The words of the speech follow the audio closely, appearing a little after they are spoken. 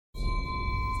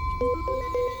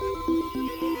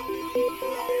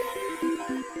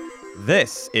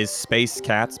This is Space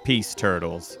Cats Peace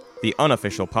Turtles, the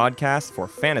unofficial podcast for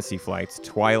Fantasy Flight's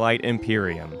Twilight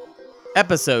Imperium.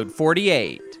 Episode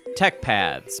 48, Tech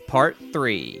Paths, Part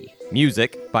 3.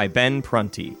 Music by Ben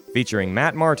Prunty, featuring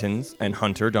Matt Martins and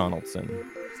Hunter Donaldson.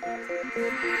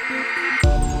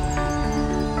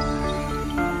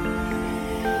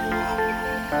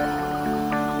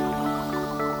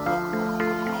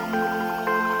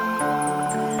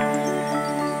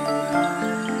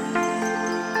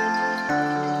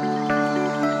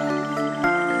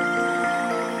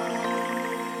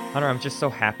 Hunter, I'm just so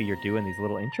happy you're doing these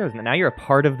little intros. Now you're a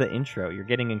part of the intro. You're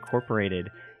getting incorporated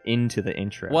into the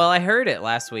intro. Well, I heard it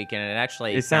last week, and it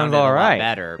actually It sounds sounded all a lot right.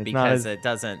 better It's because not it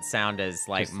doesn't sound as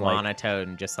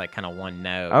monotone, just like kind of one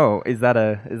note. Oh, is that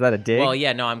a dig? Well,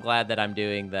 yeah, no, I'm glad that I'm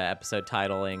doing the episode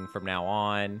titling from now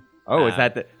on. Oh, is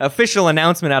that the official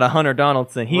announcement out of Hunter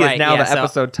Donaldson? He right, is now yeah, the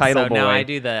episode title so boy. now I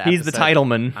do the He's the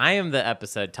titleman. I am the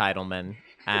episode titleman.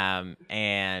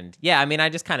 And yeah, I mean, I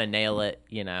just kind of nail it,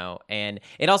 you know, and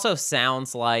it also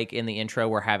sounds like in the intro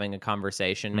we're having a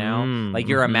conversation now. Like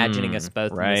you're imagining us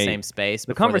both in the same space.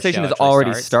 The conversation has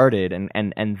already started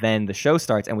and then the show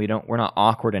starts and we're not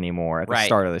awkward anymore at the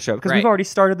start of the show because we've already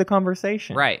started the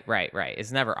conversation. Right.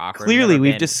 It's never awkward. Clearly,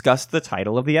 we've discussed the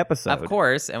title of the episode. Of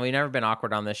course, and we've never been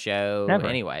awkward on this show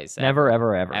anyways. Never,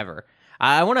 ever.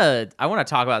 I want to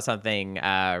talk about something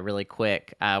really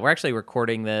quick. We're actually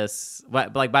recording this.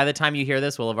 Like by the time you hear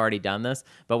this, we'll have already done this.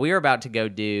 But we are about to go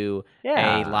do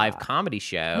a live comedy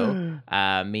show.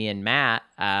 Me and Matt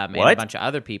and a bunch of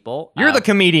other people. You're the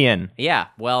comedian. Yeah.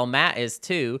 Well, Matt is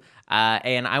too.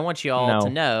 And I want you all to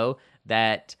know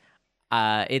that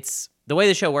it's the way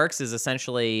the show works is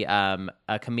essentially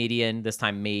a comedian. This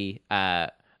time, me.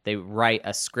 They write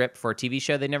a script for a TV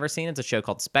show they've never seen. It's a show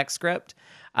called Spec Script.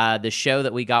 The show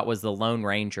that we got was The Lone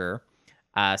Ranger.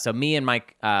 So me and my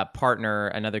partner,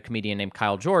 another comedian named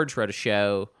Kyle George,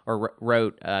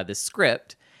 wrote this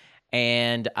script.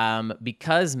 And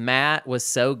because Matt was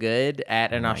so good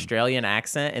at an Australian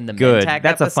accent in the Mentak episode.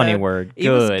 That's a funny word. It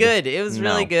was good. It was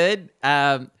really good.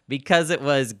 Because it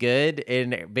was good,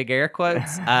 in big air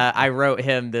quotes, I wrote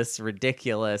him this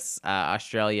ridiculous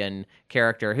Australian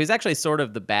character who's actually sort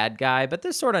of the bad guy, but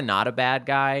they're sort of not a bad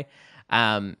guy.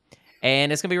 And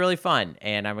it's gonna be really fun,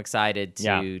 and I'm excited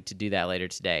to do that later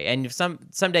today. And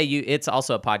someday it's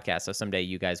also a podcast, so someday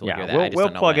you guys will hear that. We'll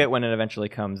plug it when it eventually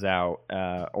comes out,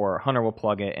 or Hunter will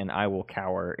plug it, and I will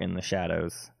cower in the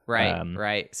shadows.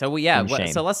 Right. So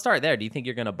so let's start there. Do you think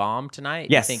you're gonna bomb tonight?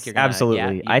 Yes, you think you're gonna,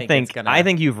 absolutely. I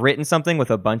think you've written something with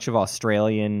a bunch of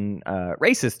Australian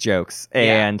racist jokes,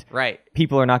 and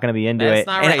people are not going to be into it.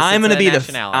 Not and race, I'm going to be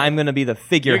nationality. I'm going to be the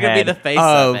figurehead You're gonna be the face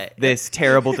of it. this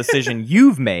terrible decision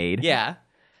you've made. Yeah.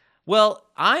 Well,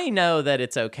 I know that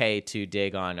it's okay to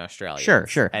dig on Australia.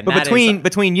 Sure. And but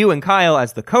between you and Kyle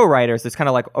as the co-writers, it's kind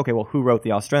of like, okay, well, who wrote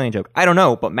the Australian joke? I don't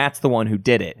know, but Matt's the one who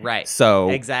did it. Right. So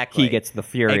exactly. he gets the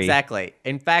fury. Exactly.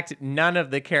 In fact, none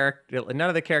of the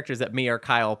characters that me or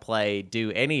Kyle play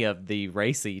do any of the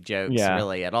racy jokes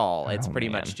really at all. It's pretty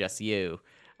much just you.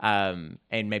 And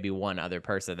maybe one other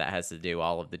person that has to do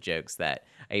all of the jokes that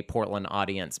a Portland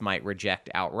audience might reject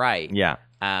outright. Yeah.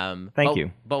 Thank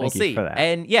you. But we'll Thank you see. for that.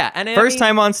 And first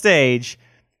time on stage,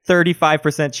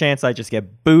 35% chance I just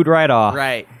get booed right off.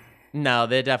 Right. No,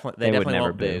 they definitely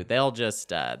won't boo. They'll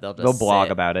blog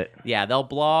about it. Yeah, they'll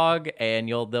blog, and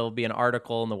there'll be an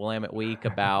article in the Willamette Week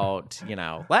about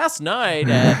last night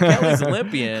at Kelly's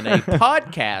Olympian, a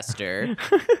podcaster.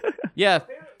 Yeah.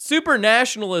 Super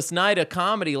nationalist night of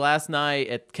comedy last night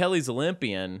at Kelly's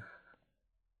Olympian.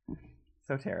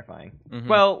 So terrifying. Mm-hmm.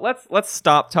 Well, let's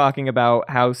stop talking about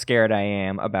how scared I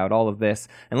am about all of this,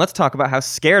 and let's talk about how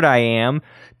scared I am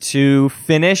to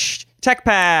finish Tech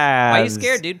Paths. Why are you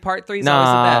scared, dude? Part 3's always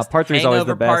the best. Part 3's always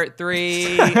the best. Part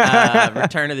 3,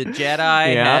 Return of the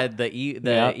Jedi had the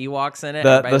Ewoks in it.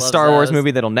 The Star Wars movie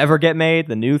that'll never get made.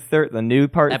 The new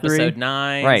part 3. Episode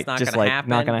 9. Right, it's not just gonna happen.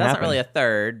 not gonna That's happen. not really a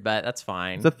third, but that's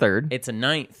fine. It's a third. It's a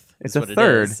ninth. It's a what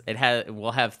third. It is.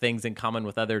 We'll have things in common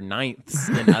with other ninths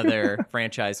in other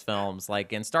franchise films,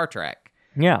 like in Star Trek.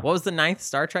 Yeah. What was the ninth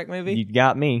Star Trek movie? You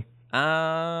got me.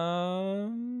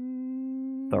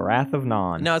 The Wrath of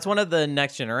Non. No, it's one of the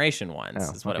Next Generation ones.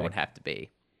 Is what it okay. would have to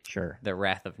be. Sure. The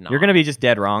Wrath of Non. You're going to be just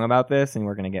dead wrong about this, and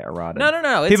we're going to get eroded.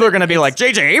 No. People are going to be like,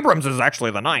 J.J. Abrams is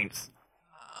actually the ninth.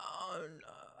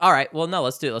 All right. Well, no.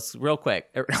 Let's do it. Let's real quick.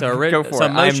 So go for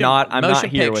it. I'm not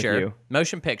here with you.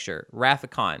 Motion picture. Wrath of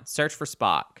Khan. Search for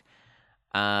Spock.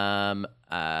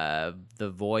 The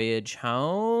Voyage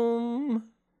Home.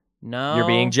 No. You're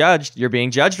being judged. You're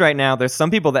being judged right now. There's some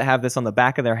people that have this on the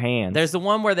back of their hands. There's the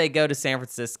one where they go to San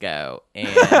Francisco. And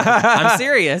I'm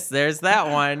serious. There's that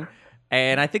one.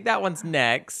 And I think that one's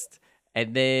next.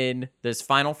 And then there's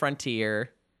Final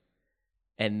Frontier.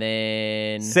 And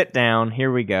then... Sit down.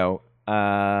 Here we go.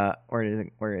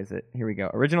 Where is it? Here we go.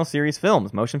 Original series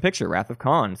films, motion picture, Wrath of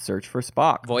Khan, Search for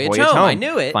Spock, Voyage Home. I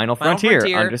knew it. Final Frontier,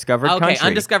 Undiscovered Country. Okay,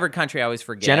 Undiscovered Country, I always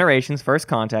forget. Generations, First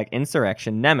Contact,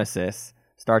 Insurrection, Nemesis,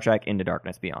 Star Trek, Into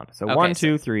Darkness, Beyond. So okay, 1,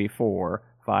 2, 3, 4,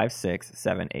 5, 6,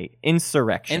 7, 8.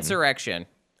 Insurrection.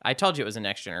 I told you it was a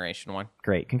Next Generation one.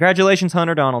 Great. Congratulations,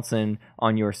 Hunter Donaldson,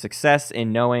 on your success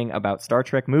in knowing about Star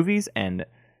Trek movies and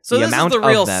so the this amount is the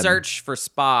real of them. search for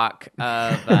Spock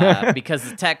of because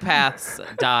the tech paths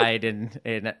died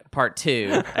in part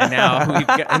 2, and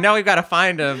now we've got to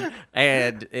find him,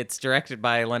 and it's directed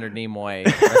by Leonard Nimoy.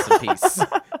 Rest in peace.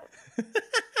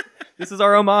 This is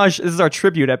our homage. This is our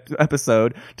tribute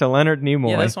episode to Leonard Nimoy.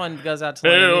 Yeah, this one goes out to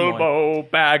Leonard Nimoy. Bilbo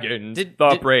Baggins,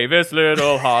 the bravest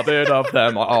little hobbit of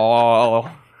them all.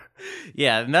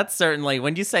 Yeah, and that's certainly,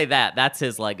 when you say that, that's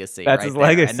his legacy. That's right his there.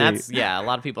 legacy. And that's, a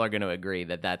lot of people are going to agree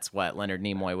that that's what Leonard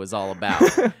Nimoy was all about,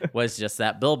 was just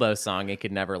that Bilbo song he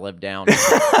could never live down.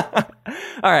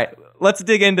 All right, let's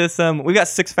dig into some. We got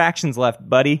 6 factions left,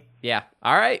 buddy. Yeah.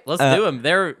 All right, let's do them.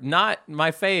 They're not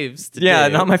my faves to do.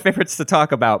 Not my favorites to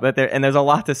talk about, but there's a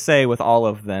lot to say with all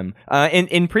of them.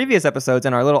 In previous episodes,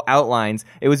 in our little outlines,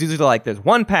 it was usually like there's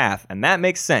one path, and that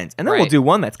makes sense. And then we'll do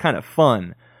one that's kind of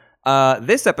fun.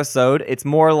 This episode, it's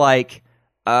more like,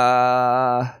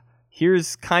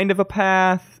 here's kind of a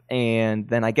path, and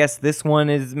then I guess this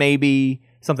one is maybe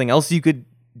something else you could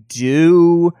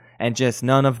do, and just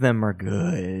none of them are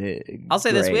good. I'll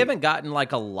say this, we haven't gotten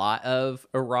like a lot of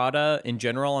errata in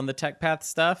general on the tech path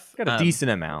stuff. Got a decent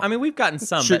amount. I mean, we've gotten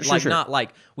some, but not like,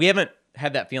 we haven't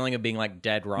had that feeling of being like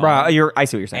dead wrong. Right, I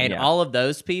see what you're saying. And all of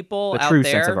those people the out true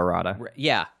there, sense of errata.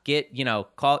 Get,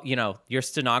 call, your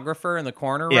stenographer in the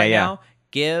corner now,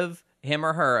 give him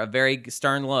or her a very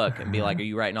stern look and be like, are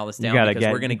you writing all this down?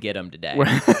 Because we're going to get them today.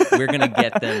 We're going to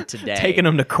get them today. Taking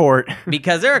them to court.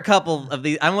 Because there are a couple of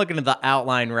these, I'm looking at the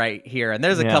outline right here, and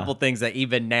there's a couple things that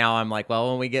even now I'm like,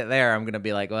 well, when we get there, I'm going to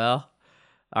be like, well,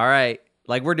 all right.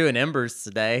 Like, we're doing Embers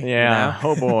today. Yeah.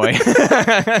 Oh boy.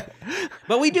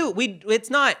 But it's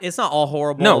not all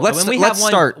horrible. No, let's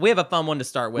start. We have a fun one to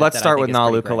start with. Let's start with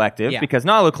Nalu Collective, because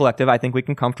Nalu Collective, I think we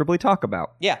can comfortably talk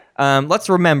about. Yeah. Let's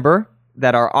remember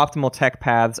that our optimal tech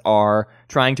paths are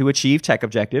trying to achieve tech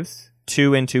objectives,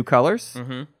 2 in 2 colors,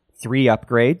 3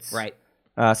 upgrades. Right.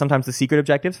 Sometimes the secret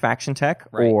objectives, faction tech,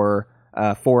 or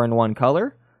 4 in 1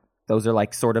 color. Those are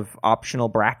like sort of optional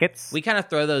brackets. We kind of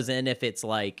throw those in if it's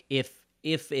like if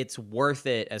it's worth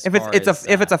it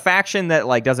if it's a faction that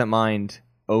like doesn't mind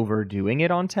overdoing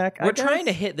it on tech. We're trying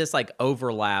to hit this like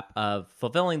overlap of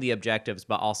fulfilling the objectives,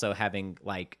 but also having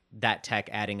like that tech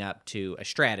adding up to a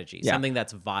strategy, something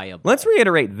that's viable. Let's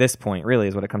reiterate this point. Really,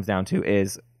 is what it comes down to.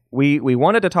 Is we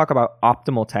wanted to talk about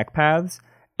optimal tech paths,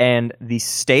 and the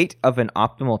state of an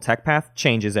optimal tech path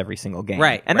changes every single game.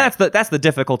 Right, and that's the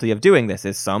difficulty of doing this.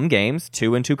 Is some games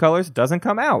 2 in 2 colors doesn't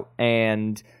come out,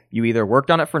 and you either worked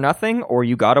on it for nothing or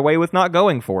you got away with not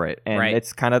going for it. And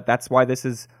it's kind of, that's why this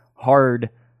is hard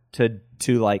to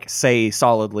like say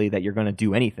solidly that you're going to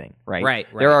do anything, right?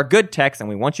 There are good techs, and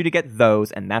we want you to get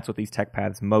those, and that's what these tech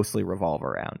paths mostly revolve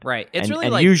around. Right. It's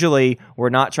and usually we're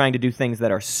not trying to do things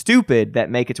that are stupid that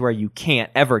make it to where you can't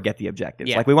ever get the objectives.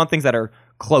 Yeah. Like we want things that are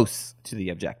close to the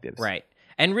objectives. Right.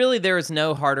 And really there is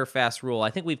no hard or fast rule.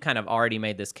 I think we've kind of already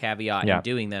made this caveat in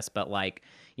doing this, but like,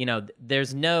 there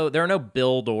are no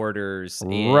build orders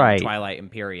in Twilight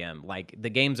Imperium. Like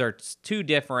the games are too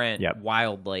different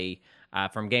wildly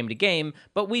from game to game,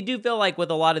 but we do feel like with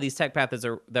a lot of these tech paths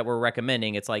that we're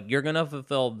recommending, it's like you're going to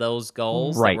fulfill those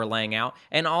goals that we're laying out,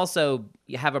 and also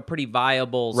you have a pretty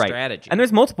viable strategy. And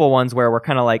there's multiple ones where we're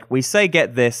kind of like, we say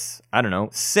get this, I don't know,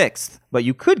 6th, but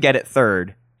you could get it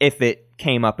 3rd if it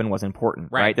came up and was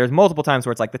important, right? There's multiple times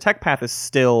where it's like the tech path is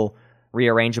still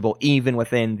rearrangeable even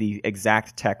within the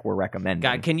exact tech we're recommending.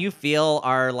 God, can you feel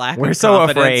our lack of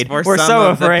confidence afraid. for We're some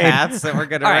so of afraid. the paths that we're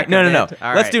going to All right, recommend?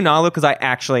 No. Let's do Nalu, because I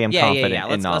actually am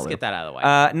confident in Nalu. Let's get that out of the way.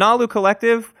 Nalu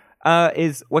Collective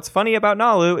is, what's funny about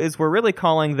Nalu is we're really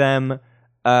calling them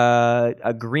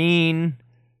a green,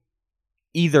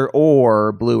 either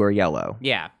or, blue or yellow.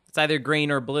 Yeah. It's either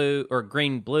green or blue, or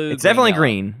green-blue. It's definitely yellow.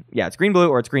 green. Yeah, it's green-blue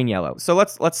or it's green-yellow. So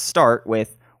let's start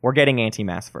with, we're getting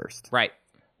anti-mass first. Right.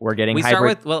 We're getting we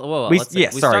hybrid. Start with we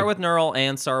start with Neural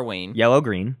and Sarween.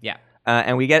 Yellow-green. Yeah.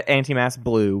 And we get anti-mass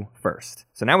blue first.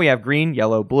 So now we have green,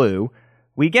 yellow, blue.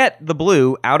 We get the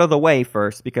blue out of the way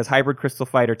first because Hybrid Crystal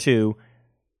Fighter 2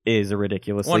 is a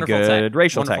ridiculously good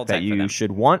racial tech that you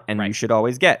should want and you should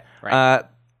always get. Right.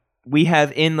 We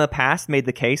have in the past made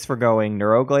the case for going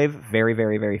Neuroglaive very,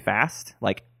 very, very fast,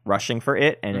 like rushing for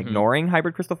it and ignoring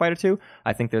Hybrid Crystal Fighter 2.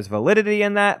 I think there's validity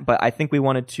in that, but I think we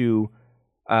wanted to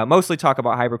mostly talk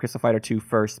about Hybrid Crystal Fighter 2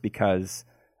 first because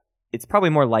it's probably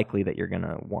more likely that you're going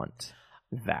to want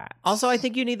that. Also, I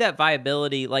think you need that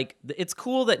viability. Like, it's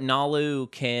cool that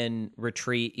Naalu can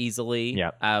retreat easily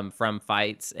from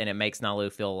fights, and it makes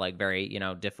Naalu feel like very,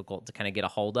 difficult to kind of get a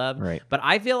hold of. Right. But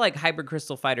I feel like Hybrid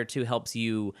Crystal Fighter 2 helps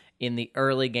you in the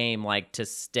early game, like, to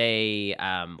stay,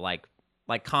 like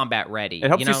combat ready. It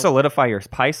helps you solidify your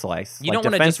pie slice. You don't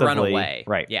want to just run away.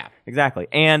 Right. Yeah. Exactly.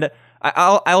 And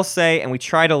I'll say, and we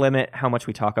try to limit how much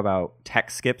we talk about tech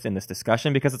skips in this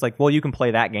discussion because it's like, well, you can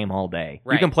play that game all day.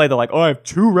 Right. You can play I have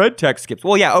 2 red tech skips.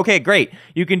 Well, yeah, okay, great.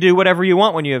 You can do whatever you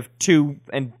want when you have 2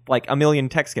 and like a million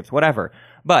tech skips, whatever.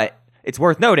 But it's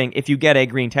worth noting, if you get a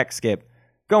green tech skip,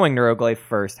 going Neuroglaive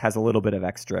first has a little bit of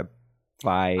extra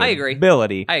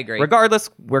viability. I agree. Regardless,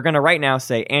 we're going to right now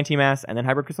say Antimass and then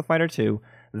Hybrid Crystal Fighter 2.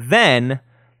 Then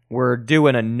we're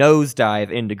doing a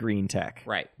nosedive into green tech.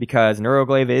 Right. Because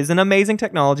Neuroglaive is an amazing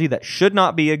technology that should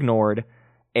not be ignored.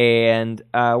 And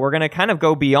we're going to kind of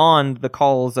go beyond the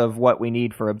calls of what we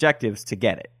need for objectives to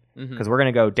get it. Because we're going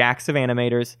to go Dax of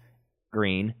Animators,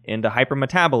 green, into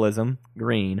Hypermetabolism,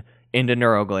 green, into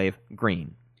Neuroglaive,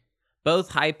 green. Both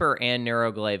Hyper and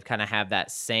Neuroglaive kind of have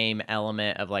that same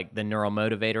element of like the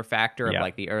neuromotivator factor of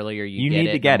like the earlier you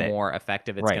get it, the more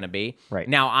effective it's going to be. Right.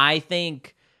 Now, I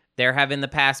think there have in the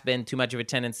past been too much of a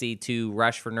tendency to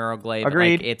rush for Neuroglaive.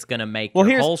 Agreed. Like it's going to make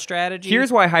your whole strategy.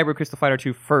 Here's why Hybrid Crystal Fighter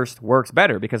 2 first works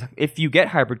better, because if you get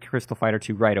Hybrid Crystal Fighter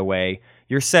 2 right away,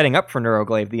 you're setting up for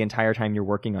Neuroglaive the entire time you're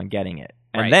working on getting it.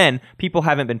 And then people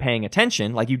haven't been paying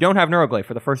attention. Like, you don't have Neuroglaive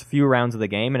for the first few rounds of the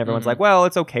game, and everyone's like, well,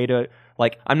 it's okay to,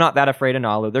 like, I'm not that afraid of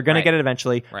Naalu. They're going to get it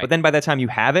eventually. But then by the time you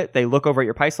have it, they look over at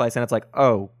your pie slice, and it's like,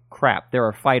 oh, crap, there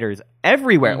are fighters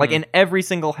everywhere. Like, in every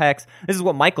single hex. This is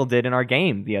what Michael did in our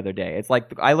game the other day. It's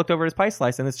like, I looked over at his pie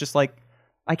slice, and it's just like,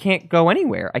 I can't go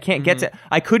anywhere. I can't get to...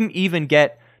 I couldn't even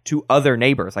get to other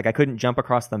neighbors. Like, I couldn't jump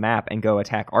across the map and go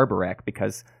attack Arborek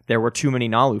because there were too many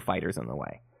Naalu fighters in the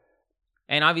way.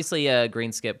 And obviously,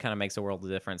 green skip kind of makes a world of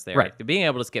difference there. Right. Being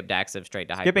able to skip Daxiv straight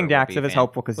to Hyper. Skipping Daxiv is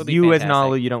helpful because you, as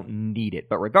Naalu, you don't need it.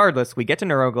 But regardless, we get to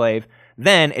Neuroglaive.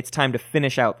 Then it's time to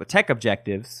finish out the tech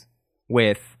objectives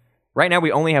with... Right now,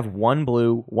 we only have 1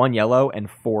 blue, 1 yellow, and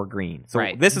 4 green. So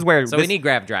this is where... So we need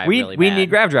Grav Drive really bad. We need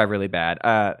Grav Drive really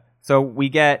bad. So we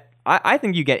get... I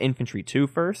think you get Infantry 2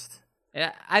 first.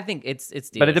 Yeah, I think it's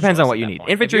but it depends on what you need.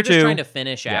 Point. Infantry if you're 2... just trying to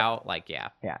finish out,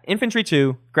 Yeah, Infantry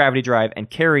 2, Gravity Drive, and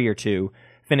Carrier 2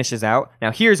 finishes out.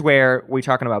 Now, here's where we're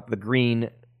talking about the green,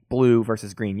 blue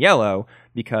versus green, yellow,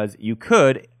 because you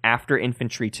could, after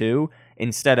Infantry 2,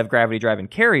 instead of Gravity Drive and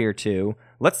Carrier 2,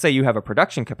 let's say you have a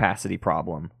production capacity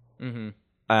problem.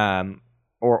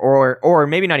 Or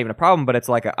maybe not even a problem, but it's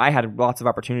like I had lots of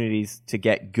opportunities to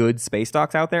get good space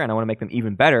docks out there, and I want to make them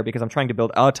even better because I'm trying to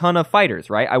build a ton of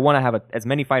fighters, right? I want to have as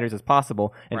many fighters as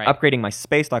possible, and upgrading my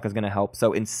space dock is going to help.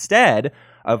 So instead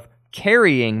of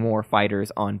carrying more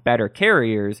fighters on better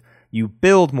carriers, you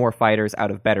build more fighters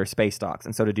out of better space docks.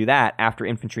 And so to do that, after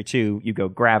Infantry 2, you go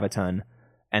Graviton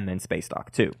and then Space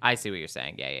Dock 2. I see what you're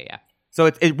saying. Yeah. So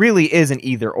it really is an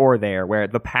either or there, where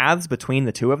the paths between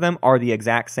the two of them are the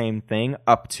exact same thing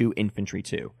up to Infantry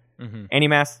 2.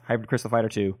 Animass, Hybrid Crystal Fighter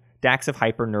 2, Daxiv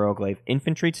Hyper, Neuroglaive,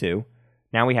 Infantry 2.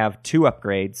 Now we have 2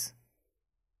 upgrades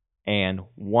and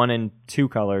 1 in 2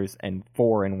 colors and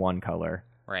 4 in 1 color.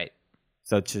 Right.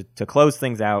 So to close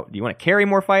things out, do you want to carry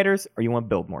more fighters or you want to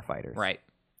build more fighters? Right.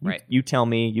 You tell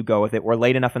me, you go with it. We're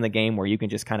late enough in the game where you can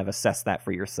just kind of assess that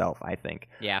for yourself, I think.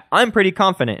 Yeah. I'm pretty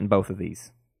confident in both of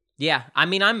these. Yeah. I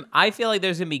mean, I feel like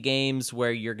there's going to be games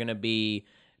where you're going to be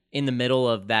in the middle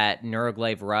of that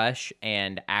Neuroglaive rush,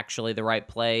 and actually the right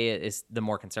play is the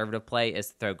more conservative play is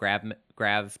to throw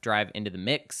Grav Drive into the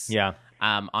mix. Yeah.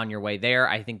 On your way there.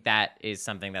 I think that is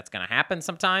something that's going to happen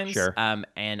sometimes. Sure.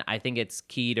 And I think it's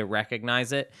key to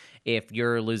recognize it if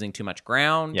you're losing too much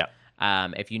ground. Yeah.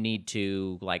 If you need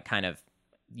to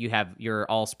you're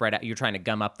all spread out, you're trying to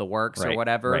gum up the works or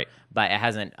whatever, but it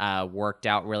hasn't worked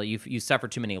out really. You suffer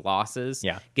too many losses.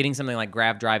 Yeah. Getting something like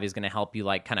Grav Drive is going to help you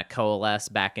like kind of coalesce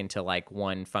back into like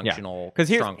one functional. Because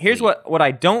here's what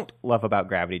I don't love about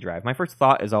Gravity Drive. My first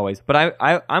thought is always, but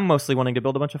I'm mostly wanting to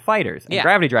build a bunch of fighters. And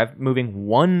Gravity Drive, moving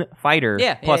 1 fighter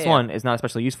plus 1 is not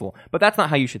especially useful. But that's not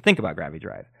how you should think about Gravity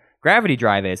Drive. Gravity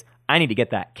Drive is, I need to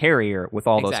get that carrier with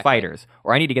all those fighters,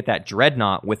 or I need to get that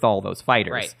dreadnought with all those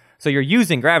fighters. Right. So you're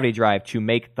using Gravity Drive to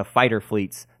make the fighter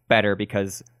fleets better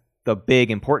because the big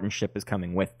important ship is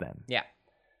coming with them. Yeah.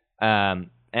 And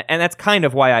that's kind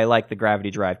of why I like the Gravity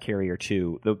Drive Carrier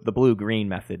 2, the blue-green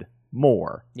method,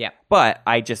 more. Yeah. But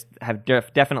I just have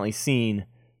definitely seen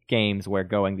games where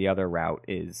going the other route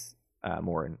is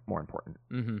more important.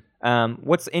 Mm-hmm.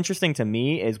 What's interesting to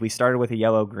me is we started with a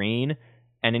yellow-green,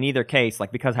 and in either case,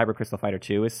 like because Hybrid Crystal Fighter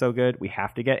 2 is so good, we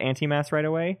have to get Anti-Mass right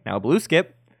away. Now, Blue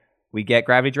Skip, we get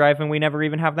Gravity Drive, and we never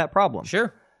even have that problem.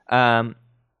 Sure.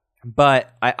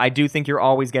 But I do think you're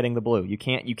always getting the blue. You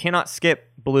cannot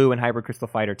skip blue in Hybrid Crystal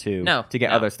Fighter 2 to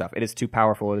get other stuff. It is too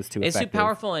powerful. It is too effective. It's too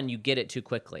powerful, and you get it too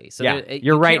quickly. So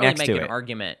you're right really next make to an it.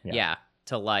 argument,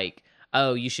 to like,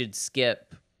 oh, you should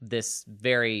skip this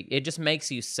it just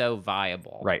makes you so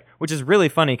viable. Right. Which is really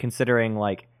funny considering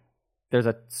like there's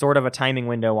a sort of a timing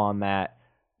window on that,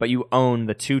 but you own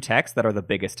the 2 techs that are the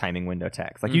biggest timing window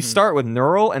techs. Like you start with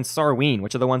Neural and Sarween,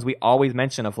 which are the ones we always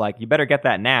mention of like, you better get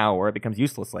that now or it becomes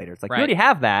useless later. It's like, you already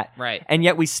have that. Right. And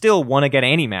yet we still want to get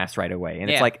Anti-Mass right away. And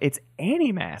it's like, it's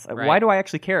Anti-Mass. Like, why do I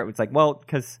actually care? It's like, well,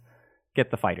 because get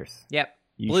the fighters. Yep.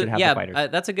 You should have the fighters.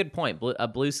 That's a good point. A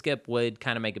blue skip would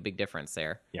kind of make a big difference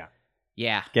there. Yeah.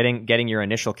 Yeah. Getting your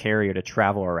initial carrier to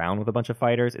travel around with a bunch of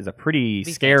fighters is a pretty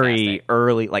scary, fantastic.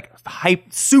 Early, like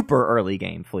super early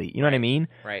game fleet. You know what I mean?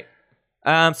 Right.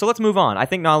 So let's move on. I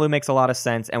think Naalu makes a lot of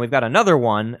sense, and we've got another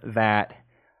one that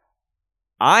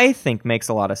I think makes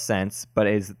a lot of sense, but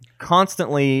is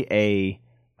constantly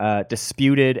a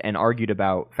disputed and argued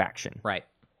about faction. Right.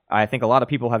 I think a lot of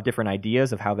people have different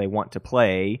ideas of how they want to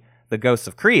play the Ghosts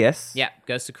of Krius. Yeah,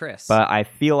 Ghosts of Krius. But I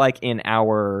feel like in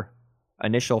our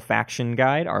initial faction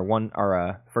guide,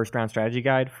 our first round strategy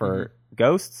guide for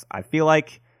Ghosts, I feel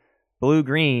like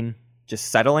blue-green, just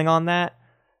settling on that,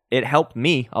 it helped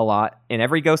me a lot. In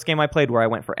every Ghost game I played where I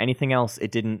went for anything else,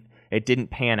 it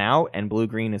didn't pan out, and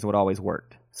blue-green is what always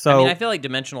worked. So I mean, I feel like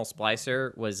Dimensional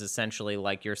Splicer was essentially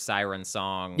like your siren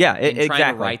song. Yeah, exactly.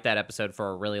 Trying to write that episode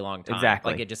for a really long time.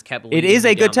 Exactly. Like it just kept. It is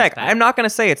a good tech. I'm not going to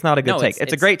say it's not a good tech.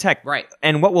 It's a great tech. Right.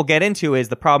 And what we'll get into is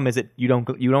the problem is that you don't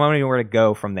have anywhere to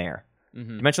go from there.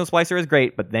 Mm-hmm. Dimensional Splicer is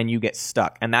great, but then you get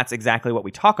stuck, and that's exactly what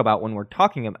we talk about when we're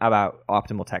talking about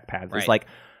optimal tech paths. It's like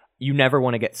you never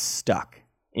want to get stuck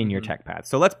in your tech path.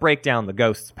 So let's break down the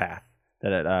Ghosts path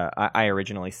that I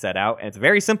originally set out, and it's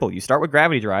very simple. You start with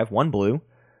Gravity Drive, 1 blue.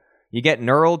 You get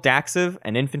Neural, Daxiv,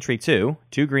 and Infantry 2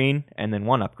 green, and then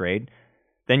 1 upgrade.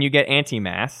 Then you get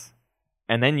Anti-Mass,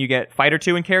 and then you get Fighter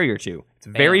 2 and Carrier 2. It's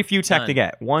very few tech to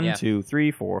get. 1, 2,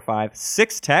 3, 4, 5,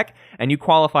 6 tech, and you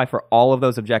qualify for all of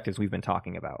those objectives we've been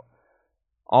talking about.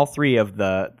 All 3 of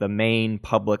the main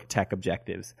public tech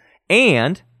objectives.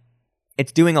 And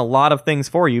it's doing a lot of things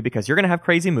for you because you're going to have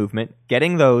crazy movement.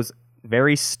 Getting those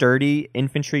very sturdy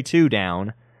Infantry 2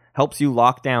 down helps you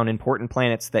lock down important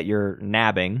planets that you're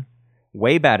nabbing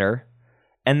way better.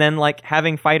 And then like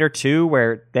having Fighter 2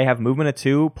 where they have movement of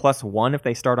 2 plus 1 if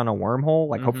they start on a wormhole,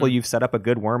 like hopefully you've set up a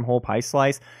good wormhole pie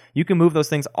slice. You can move those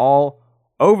things all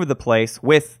over the place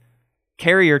with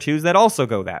Carrier 2s that also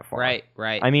go that far. Right.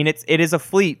 I mean, it is a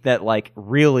fleet that like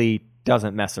really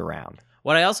doesn't mess around.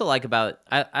 What I also like about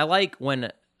I like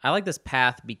this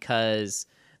path because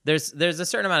there's a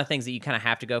certain amount of things that you kind of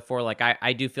have to go for. Like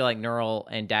I do feel like Neural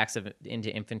and Daxiv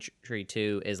into Infantry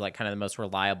 2 is like kind of the most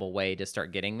reliable way to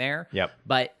start getting there. Yep.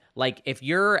 But like if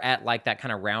you're at like that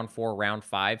kind of round 4, round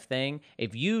 5 thing,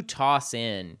 if you toss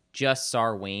in just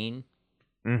Sarween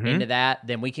into that,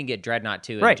 then we can get Dreadnought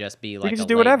 2 and just be like we can just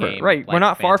do whatever. Game, right. Like, we're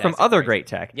not far from other crazy. Great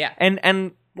tech. Yeah.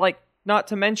 And like not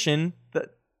to mention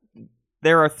that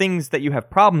there are things that you have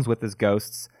problems with as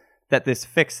Ghosts that this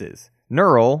fixes.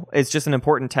 Neural is just an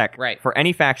important tech for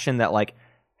any faction that like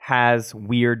has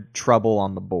weird trouble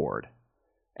on the board.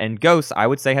 And Ghosts, I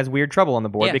would say, has weird trouble on the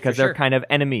board because they're kind of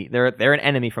enemy. They're an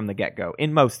enemy from the get-go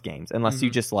in most games, unless you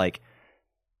just like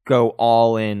go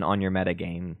all in on your meta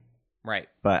game. Right.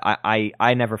 But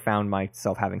I never found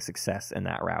myself having success in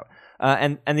that route.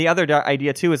 And the other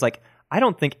idea too is like I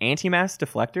don't think Anti-Mass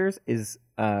Deflectors is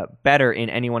better in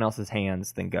anyone else's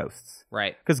hands than Ghosts.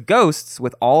 Right. Because Ghosts,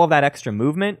 with all of that extra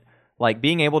movement, like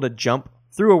being able to jump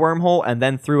through a wormhole and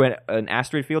then through an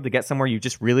asteroid field to get somewhere you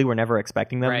just really were never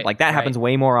expecting them. Like that happens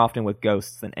way more often with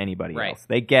Ghosts than anybody else.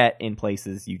 They get in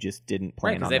places you just didn't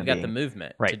plan on them because they've got being. the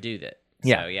movement to do that.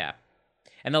 Yeah. So, yeah.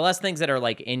 And the less things that are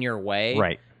like in your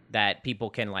way that people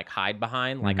can like hide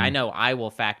behind. Like I know I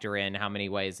will factor in how many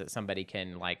ways that somebody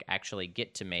can like actually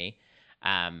get to me.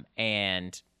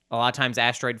 And a lot of times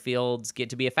asteroid fields get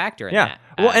to be a factor in that.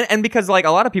 Well, and because like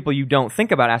a lot of people, you don't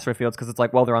think about asteroid fields because it's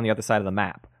like, well, they're on the other side of the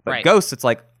map. But Ghosts, it's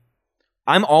like,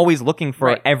 I'm always looking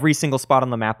for every single spot on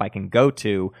the map I can go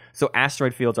to. So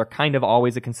asteroid fields are kind of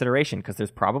always a consideration because there's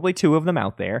probably 2 of them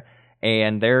out there.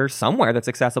 and they're somewhere that's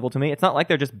accessible to me. It's not like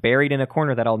they're just buried in a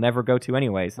corner that I'll never go to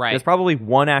anyways. Right. There's probably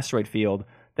one asteroid field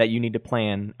that you need to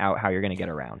plan out how you're going to get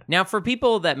around. Now, for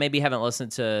people that maybe haven't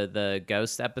listened to the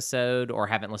Ghost episode or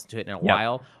haven't listened to it in a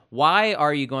while, why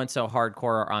are you going so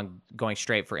hardcore on going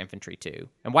straight for Infantry 2?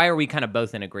 And why are we kind of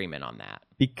both in agreement on that?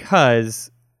 Because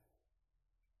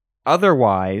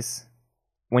otherwise,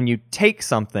 when you take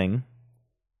something,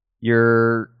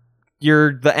 you're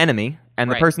the enemy, and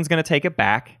the person's going to take it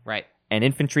back. Right. And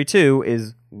Infantry 2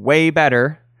 is way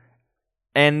better.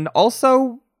 And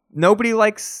also, nobody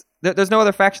likes... There's no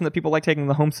other faction that people like taking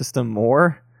the home system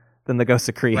more than the Ghosts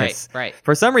of Creuss. Right.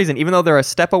 For some reason, even though they're a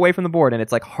step away from the board and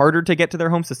it's like harder to get to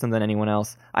their home system than anyone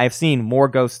else, I have seen more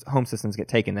Ghost home systems get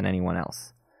taken than anyone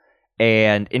else.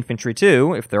 And Infantry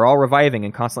 2, if they're all reviving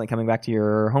and constantly coming back to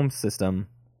your home system,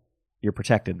 you're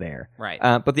protected there. Right.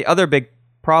 But the other big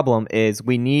problem is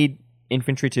we need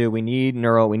Infantry 2, we need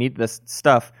Neural, we need this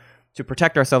stuff to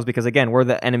protect ourselves because, again, we're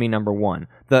the enemy number one.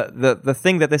 The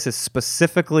thing that this is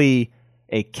specifically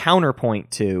a counterpoint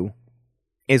to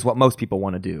is what most people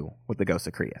want to do with the Ghosts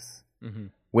of Creuss,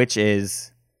 which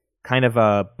is kind of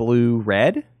a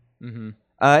blue-red.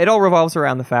 It all revolves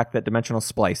around the fact that Dimensional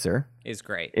Splicer is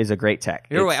great. Is a great tech.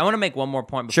 Wait, I want to make one more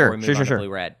point before we move on to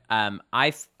blue-red.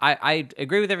 I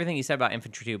agree with everything you said about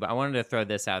Infantry 2, but I wanted to throw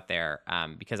this out there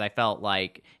because I felt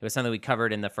like it was something we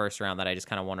covered in the first round that I just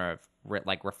kind of want to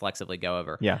reflexively go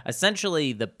over. Yeah.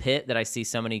 Essentially, the pit that I see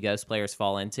so many Ghost players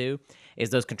fall into is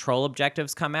those control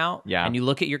objectives come out, and you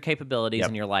look at your capabilities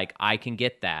and you're like, I can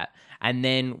get that. And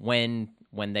then when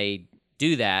they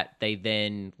do that, they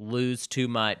then lose too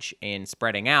much in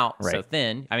spreading out so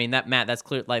thin. I mean, Matt, that's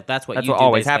clear. Like that's what you do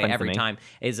always basically every time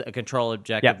is a control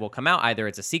objective will come out. Either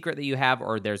it's a secret that you have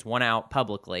or there's one out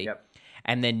publicly.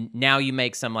 And then now you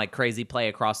make some like crazy play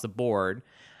across the board.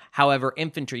 However,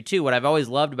 Infantry 2, what I've always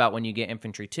loved about when you get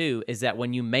Infantry 2 is that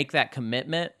when you make that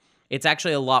commitment, it's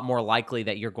actually a lot more likely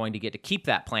that you're going to get to keep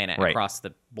that planet across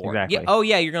the board. Exactly.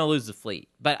 Yeah, you're going to lose the fleet.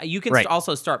 But you can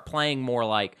also start playing more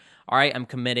like, all right, I'm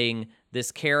committing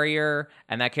this carrier,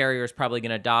 and that carrier is probably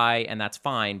going to die, and that's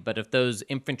fine. But if those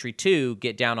Infantry 2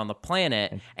 get down on the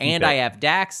planet and I have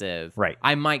Daxiv,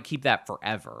 I might keep that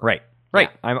forever. Right.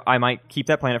 Yeah. I might keep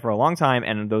that planet for a long time,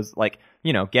 and those,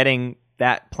 getting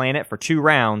that planet for 2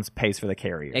 rounds pays for the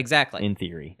carrier. Exactly. In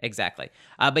theory. Exactly.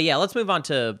 But yeah, let's move on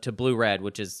to blue-red,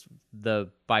 which is the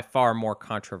by far more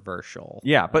controversial.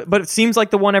 Yeah, but it seems like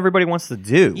the one everybody wants to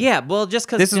do. Yeah, well, just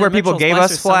because this is where people gave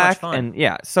us flack, and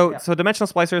so Dimensional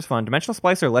Splicer is fun. Dimensional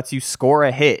Splicer lets you score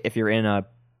a hit if you're in a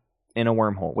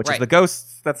wormhole, which is the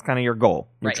Ghosts. That's kind of your goal.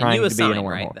 You're trying to be in a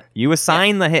wormhole. You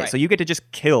assign the hit, so you get to just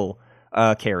kill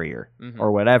a carrier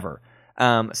or whatever.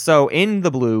 So in the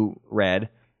blue-red,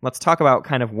 let's talk about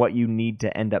kind of what you need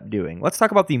to end up doing. Let's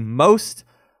talk about the most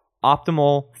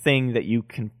optimal thing that you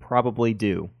can probably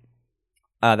do.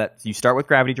 That you start with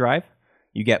Gravity Drive,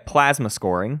 you get Plasma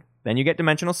Scoring, then you get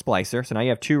Dimensional Splicer, so now you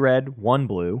have 2 red, 1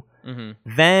 blue.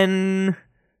 Then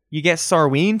you get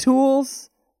Sarween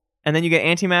Tools, and then you get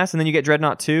Antimass, and then you get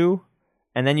Dreadnought 2,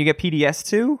 and then you get PDS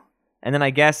 2, and then I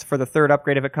guess for the third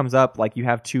upgrade, if it comes up, like you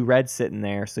have 2 red sitting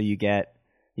there, so you get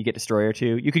Destroyer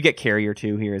 2. You could get Carrier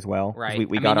 2 here as well. Right.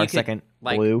 We got our second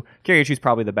blue. Carrier 2 is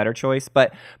probably the better choice.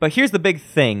 But here's the big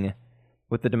thing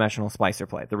with the Dimensional Splicer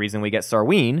play. The reason we get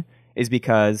Sarween is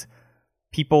because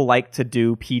people like to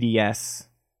do PDS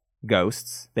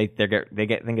ghosts. They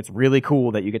think it's really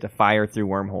cool that you get to fire through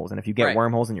wormholes. And if you get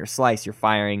wormholes in your slice, you're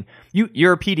firing.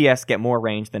 Your PDS get more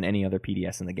range than any other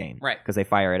PDS in the game. Right. Because they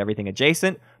fire at everything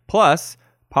adjacent, plus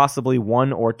possibly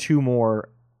 1 or 2 more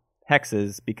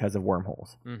hexes because of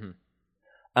wormholes.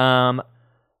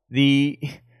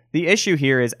 The issue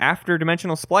here is after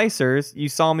Dimensional Splicers, you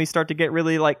saw me start to get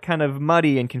really kind of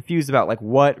muddy and confused about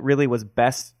what really was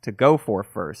best to go for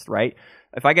first, right?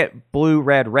 If I get blue,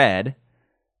 red, red,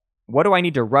 what do I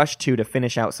need to rush to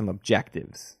finish out some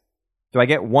objectives? Do I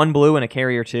get 1 blue and a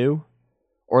carrier 2?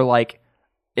 Or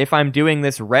if I'm doing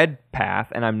this red path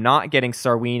and I'm not getting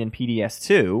Sarween and PDS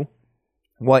 2,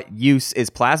 what use is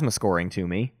Plasma Scoring to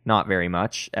me? Not very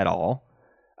much at all.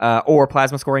 Or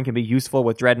Plasma Scoring can be useful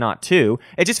with Dreadnought 2.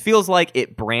 It just feels like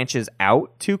it branches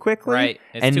out too quickly. Right.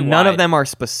 And none of them are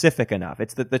specific enough.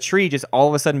 It's that the tree just all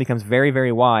of a sudden becomes very,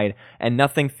 very wide, and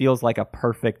nothing feels like a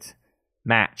perfect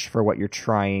match for what you're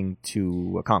trying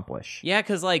to accomplish. Yeah,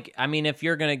 because if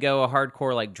you're gonna go a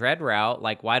hardcore Dread route,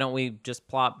 why don't we just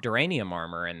plop Duranium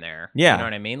armor in there? Yeah, you know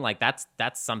what I mean. That's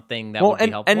something that would be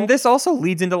helpful. And this also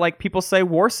leads into people say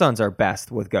War Suns are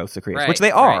best with Ghosts of Creuss, which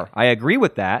they are. I agree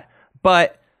with that,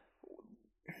 but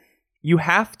you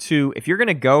have to, if you're going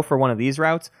to go for one of these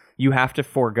routes, you have to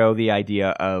forego the idea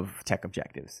of tech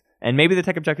objectives. And maybe the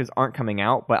tech objectives aren't coming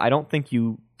out, but I don't think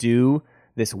you do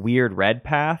this weird red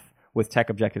path with tech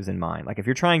objectives in mind. Like if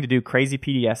you're trying to do crazy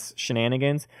PDS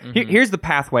shenanigans, here's the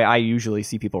pathway I usually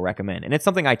see people recommend. And it's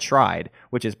something I tried,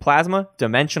 which is Plasma,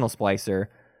 Dimensional Splicer,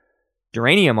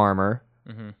 Duranium Armor,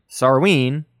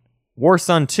 Sarween,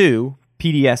 Warsun 2,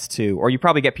 PDS 2, or you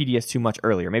probably get PDS 2 much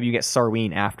earlier. Maybe you get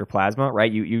Sarween after Plasma,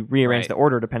 right? You rearrange the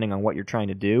order depending on what you're trying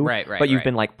to do. Right. But you've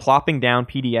been like plopping down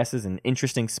PDSs in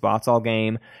interesting spots all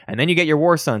game, and then you get your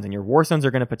Warsuns, and your Warsuns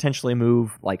are going to potentially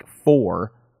move like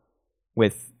 4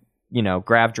 with,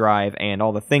 Grav Drive and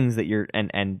all the things that you're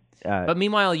but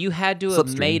meanwhile, you had to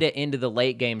have made it into the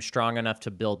late game strong enough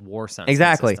to build Warsuns.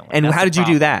 Exactly. And how did you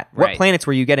do that? Right. What planets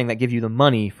were you getting that give you the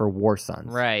money for Warsuns?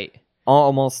 Right.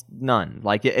 Almost none.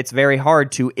 Like it's very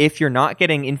hard to, if you're not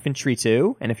getting infantry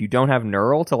too, and if you don't have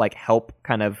neural to like help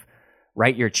kind of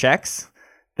write your checks,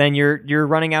 then you're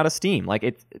running out of steam. Like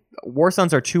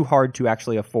Warsuns are too hard to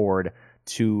actually afford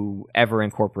to ever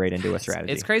incorporate into a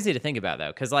strategy. It's crazy to think about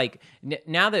though, because like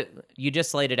now that you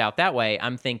just laid it out that way,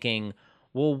 I'm thinking,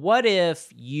 well, what if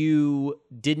you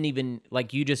didn't even,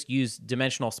 like, you just use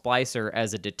Dimensional Splicer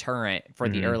as a deterrent for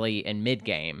the early and mid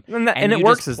game, and it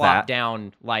works as that. Plop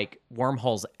down like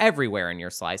wormholes everywhere in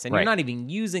your slice, and you're not even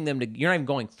using them you're not even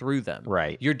going through them.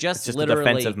 Right. You're just a literally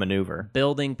defensive maneuver,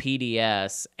 building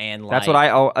PDS, and like that's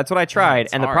what I tried.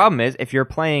 And the problem is, if you're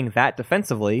playing that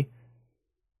defensively,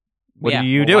 what are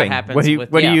you doing? What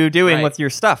are you doing with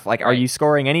your stuff? Like, are you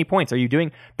scoring any points? Are you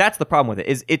doing? That's the problem with it.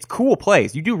 Is it's cool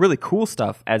plays. You do really cool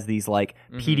stuff as these like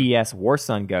PDS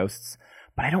Warsun ghosts,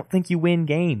 but I don't think you win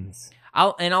games.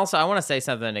 And also I want to say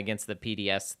something against the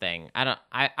PDS thing.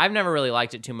 I've never really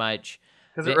liked it too much.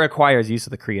 Because it requires use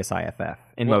of the Krios IFF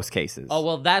in most cases. Oh,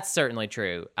 well, that's certainly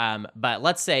true. But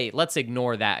let's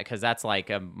ignore that because that's like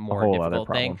a more difficult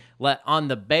thing. On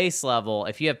the base level,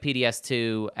 if you have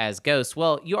PDS2 as Ghost,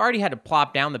 well, you already had to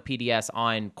plop down the PDS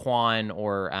on Quan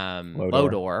or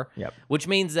Lodor, which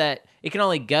means that it can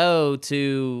only go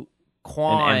to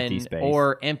Quan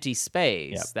or empty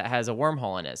space that has a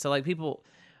wormhole in it. So like people...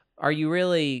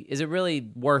 is it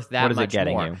really worth that much more? What is it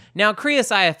getting you? Now,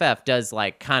 Krios IFF does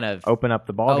like kind of open up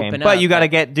the ball game, but you got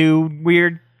to do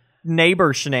weird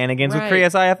neighbor shenanigans with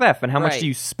Krios IFF, and how much do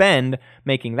you spend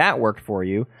making that work for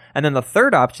you? And then the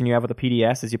third option you have with the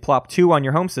PDS is you plop 2 on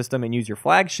your home system and use your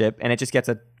flagship, and it just gets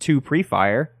a 2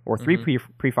 pre-fire or 3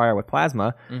 pre-fire with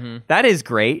Plasma. That is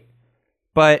great,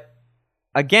 but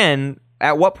again,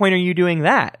 at what point are you doing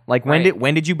that? Like when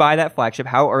did you buy that flagship?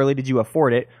 How early did you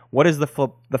afford it? What is the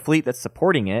fleet that's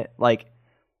supporting it? Like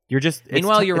you're just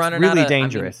you're running really out of,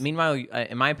 dangerous. Meanwhile,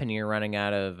 in my opinion, you're running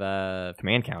out of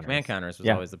command counters. Command counters was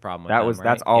always the problem. With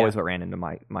That's always what ran into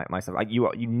my stuff. Like you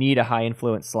need a high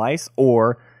influence slice,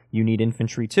 or you need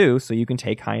infantry too, so you can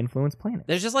take high influence planets.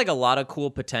 There's just like a lot of cool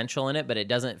potential in it, but it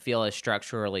doesn't feel as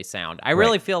structurally sound. I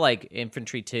really feel like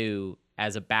infantry 2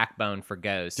 as a backbone for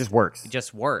Ghost just works. It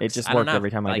just works. It just worked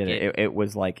every time I did it. It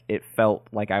was like it felt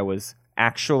like I was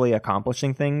actually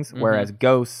accomplishing things, whereas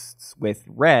Ghosts with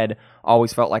Red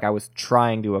always felt like I was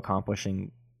trying to accomplish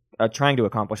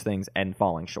things and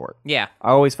falling short. Yeah. I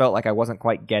always felt like I wasn't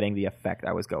quite getting the effect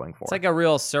I was going for. It's like a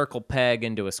real circle peg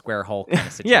into a square hole kind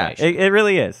of situation. Yeah, it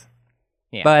really is.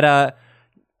 Yeah. But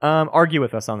argue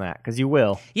with us on that, because you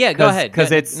will. Yeah, go ahead.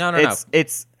 Because it's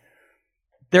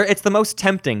the most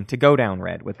tempting to go down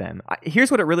Red with them.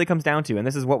 Here's what it really comes down to, and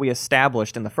this is what we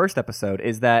established in the first episode,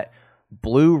 is that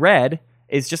blue-red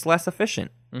is just less efficient.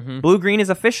 Blue-green is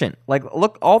efficient. Like,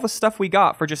 look, all the stuff we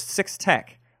got for just 6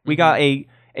 tech. We got a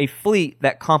fleet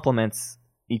that complements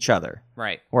each other.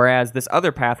 Right. Whereas this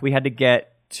other path, we had to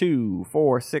get 2,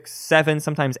 4, 6, 7,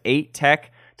 sometimes 8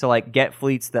 tech to like get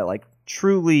fleets that like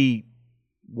truly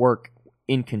work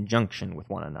in conjunction with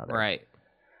one another. Right.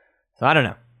 So I don't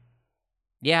know.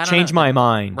 Yeah, change my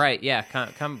mind. Right, yeah,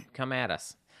 come at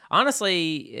us.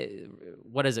 Honestly,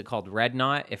 what is it called? Red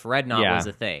Knot? If Red Knot was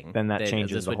a thing, then that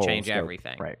changes this the would whole change scope.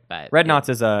 everything. Right. But Red Knots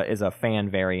is a fan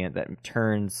variant that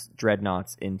turns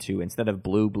Dreadnoughts into, instead of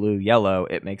blue, blue, yellow,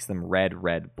 it makes them red,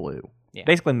 red, blue. Yeah.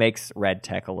 Basically makes red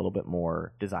tech a little bit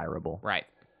more desirable. Right.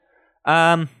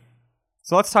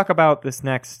 So let's talk about this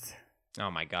next. Oh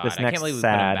my god! I can't believe we put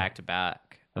them back to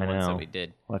back. The ones that we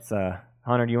did. Let's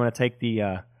Hunter, do you want to take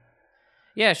the?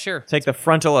 Yeah, sure. Take the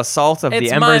frontal assault of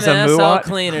the Embers of Muat. I'll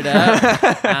clean it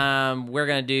up. We're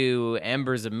gonna do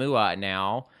Embers of Muat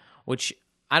now, which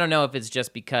I don't know if it's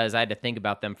just because I had to think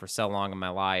about them for so long in my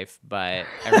life, but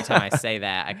every time I say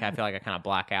that, I feel like I kind of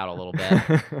black out a little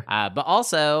bit. But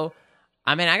also,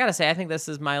 I mean, I gotta say, I think this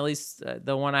is my least,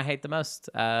 the one I hate the most,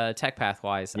 tech path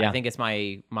wise. Yeah. I think it's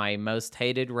my most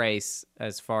hated race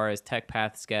as far as tech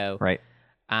paths go. Right.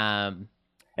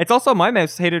 It's also my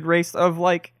most hated race of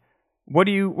like,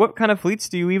 what kind of fleets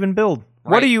do you even build?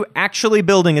 Right. What are you actually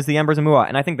building as the Embers of Muaat?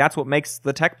 And I think that's what makes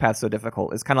the tech path so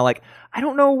difficult. Is kind of like, I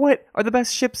don't know what are the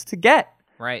best ships to get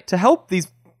to help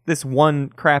this one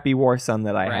crappy war sun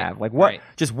that I have. Like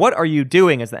what are you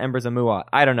doing as the Embers of Muaat?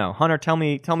 I don't know. Hunter, tell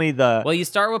me the... Well, you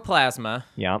start with plasma.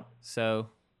 Yeah. So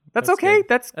that's okay.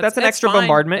 Good. That's an extra fine.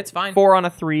 bombardment. It's fine. 4 on a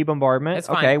 3 bombardment. It's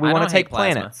fine. Okay, we want to take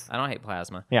planets. I don't hate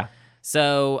plasma. Yeah.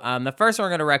 So the first one we're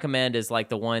going to recommend is like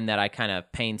the one that I kind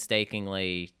of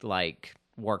painstakingly like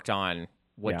worked on,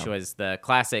 which was the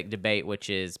classic debate, which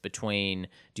is between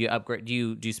do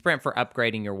you sprint for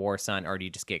upgrading your war sun, or do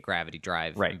you just get gravity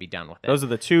drive and be done with it? Those are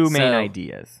the two main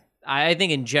ideas. I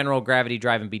think in general, gravity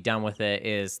drive and be done with it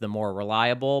is the more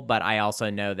reliable, but I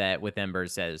also know that with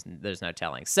Embers, there's no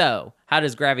telling. So how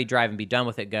does gravity drive and be done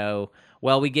with it go?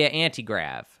 Well, we get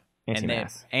anti-grav.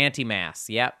 Anti-mass. Anti-mass,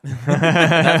 yep.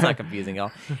 That's not confusing,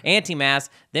 y'all. Anti-mass,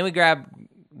 then we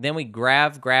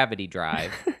grab gravity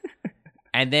drive,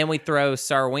 and then we throw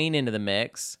Sarween into the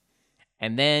mix,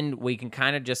 and then we can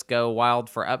kind of just go wild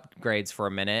for upgrades for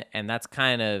a minute, and that's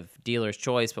kind of dealer's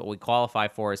choice, but what we qualify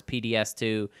for is PDS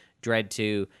 2, Dread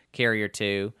 2, Carrier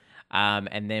 2,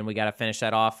 and then we got to finish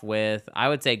that off with, I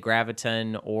would say,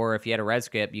 Graviton, or if you had a Red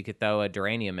Script, you could throw a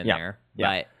Duranium in there,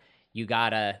 but you got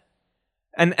to...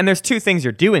 And there's two things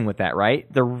you're doing with that, right?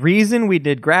 The reason we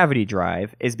did Gravity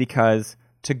Drive is because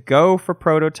to go for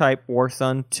Prototype War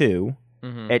Sun 2,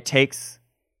 it takes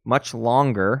much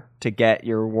longer to get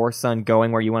your War Sun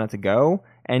going where you want it to go.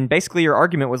 And basically your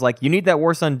argument was like, you need that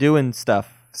War Sun doing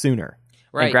stuff sooner.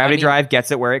 Right. And Gravity Drive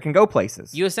gets it where it can go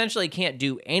places. You essentially can't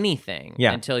do anything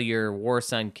until your War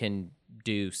Sun can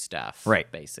do stuff,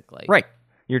 basically. Right.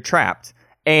 You're trapped.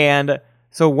 And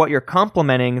so what you're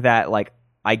complementing that, like,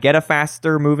 I get a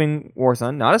faster moving War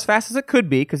Sun, not as fast as it could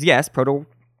be, because yes,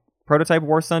 Prototype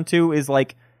War Sun 2 is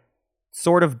like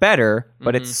sort of better,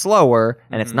 but it's slower,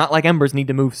 and it's not like Embers need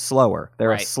to move slower.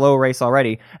 They're a slow race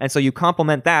already, and so you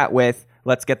complement that with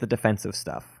let's get the defensive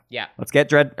stuff. Yeah, let's get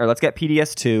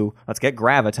PDS 2, let's get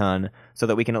Graviton, so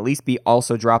that we can at least be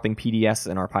also dropping PDS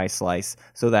in our pie slice,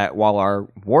 so that while our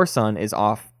War Sun is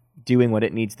off doing what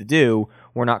it needs to do,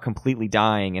 we're not completely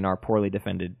dying in our poorly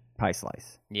defended pie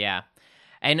slice. Yeah.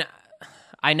 And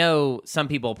I know some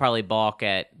people probably balk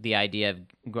at the idea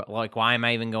of, like, why am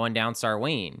I even going down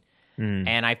Sarween?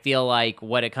 And I feel like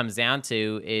what it comes down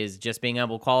to is just being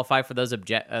able to qualify for those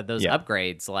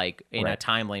upgrades, like, in a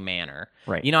timely manner.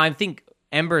 Right. You know, I think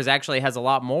Embers actually has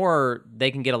they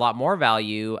can get a lot more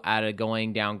value out of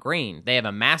going down green. They have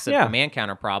a massive command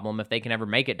counter problem. If they can ever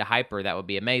make it to hyper, that would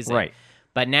be amazing. Right.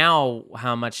 But now,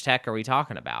 how much tech are we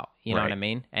talking about? You know what I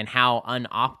mean? And how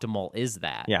unoptimal is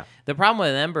that? Yeah. The problem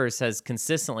with Embers has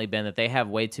consistently been that they have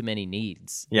way too many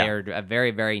needs. Yeah. They're a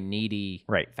very, very needy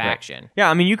faction. Right. Yeah,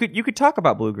 I mean, you could talk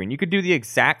about blue-green. You could do the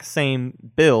exact same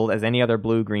build as any other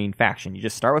blue-green faction. You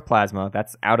just start with Plasma.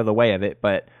 That's out of the way of it.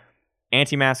 But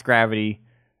anti-mass gravity,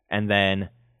 and then...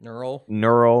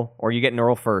 Neural, or you get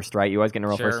Neural first, right? You always get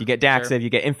Neural first. You get Daxiv, you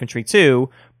get Infantry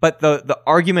too. But the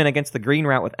argument against the green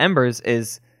route with Embers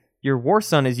is your War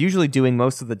Sun is usually doing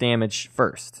most of the damage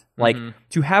first. Like,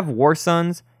 to have War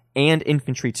Suns and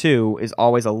Infantry 2 is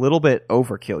always a little bit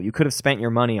overkill. You could have spent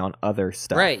your money on other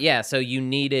stuff. Right, yeah. So you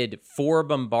needed 4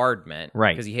 bombardment.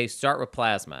 Right. Because you start with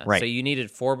Plasma. Right. So you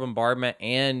needed 4 bombardment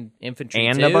and Infantry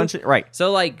and 2. A bunch of... Right.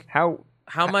 So, like...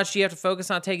 How much do you have to focus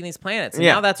on taking these planets? And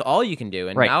now that's all you can do.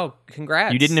 And now,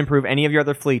 congrats. You didn't improve any of your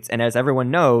other fleets. And as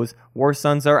everyone knows, War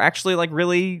Suns are actually like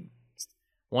really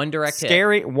one direct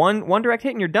scary. Hit. One direct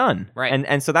hit and you're done. Right.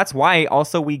 And so that's why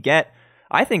also we get...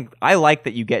 I like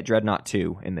that you get Dreadnought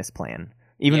 2 in this plan.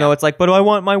 Even though it's like, but I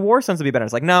want my War Suns to be better.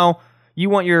 It's like, no, you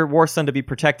want your War Sun to be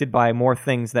protected by more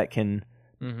things that can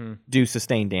do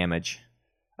sustained damage.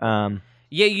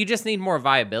 Yeah, you just need more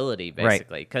viability,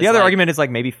 basically. Right. The other argument is like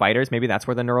maybe fighters. Maybe that's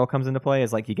where the Neural comes into play,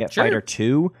 is like you get Fighter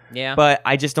 2. Yeah. But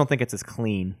I just don't think it's as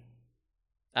clean.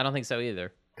 I don't think so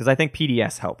either. Because I think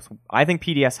PDS helps. I think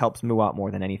PDS helps Muaat more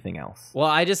than anything else. Well,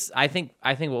 I think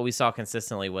what we saw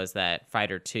consistently was that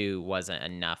Fighter 2 wasn't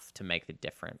enough to make the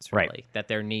difference, really. Right. That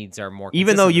their needs are more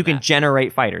even though you can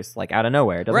generate fighters, like out of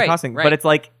nowhere. It doesn't cost anything. Right. But it's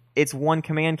like, it's one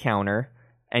command counter,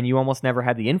 and you almost never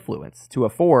had the influence to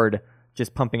afford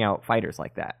just pumping out fighters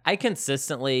like that. I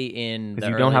consistently in because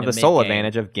you don't have the sole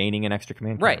advantage of gaining an extra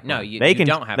command. Right? No, you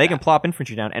don't have. They can plop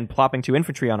infantry down, and plopping 2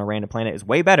 infantry on a random planet is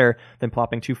way better than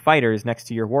plopping 2 fighters next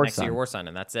to your War Sun.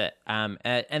 And that's it.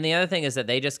 And the other thing is that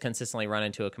they just consistently run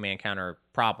into a command counter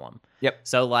problem. Yep.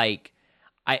 So like,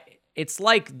 it's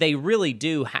like they really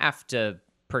do have to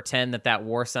pretend that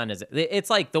War Sun is. It's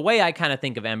like the way I kind of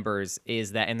think of Embers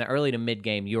is that in the early to mid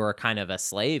game, you are kind of a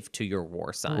slave to your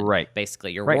War Sun. Right.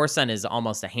 Basically, your War Sun is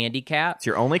almost a handicap. It's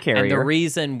your only carrier. And the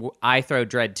reason I throw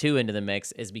Dread 2 into the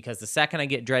mix is because the second I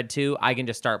get Dread 2, I can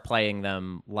just start playing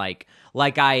them like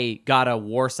I got a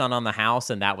War Sun on the house,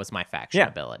 and that was my faction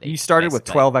ability. You started with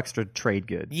 12 extra trade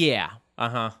goods. Yeah.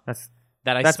 That's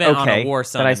spent on a War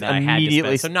Sun that I had to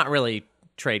spend. So not really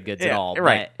trade goods at all.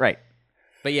 Right.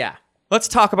 But yeah. Let's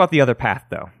talk about the other path,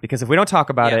 though, because if we don't talk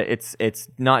about it, it's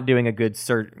not doing a good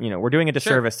we're doing a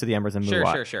disservice to the Embers and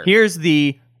Muat. Sure. Here's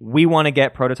we want to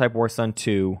get Prototype War Sun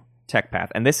 2 tech path,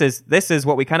 and this is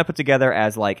what we kind of put together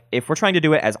as like if we're trying to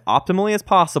do it as optimally as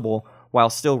possible while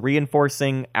still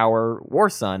reinforcing our War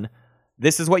Sun,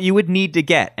 this is what you would need to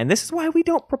get, and this is why we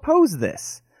don't propose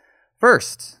this.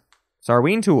 First,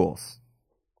 Sarween tools,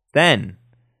 then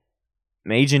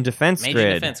Mage and Defense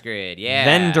Grid. Yeah.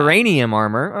 Then Duranium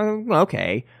Armor.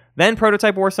 Okay. Then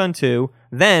Prototype War Sun 2.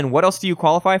 Then, what else do you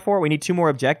qualify for? We need 2 more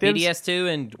objectives. BDS 2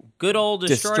 and good old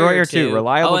Destroyer 2.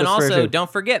 Reliable and Destroyer also, 2.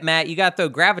 don't forget, Matt, you got to throw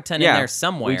Graviton in there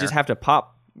somewhere. We just have to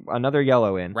pop another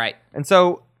yellow in. Right. And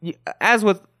so, as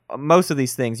with most of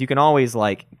these things, you can always,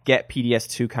 get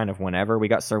PDS 2 kind of whenever. We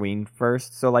got Sarween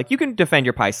first. So, you can defend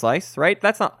your Pie Slice, right?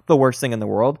 That's not the worst thing in the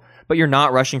world. But you're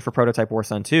not rushing for Prototype War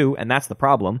Sun 2, and that's the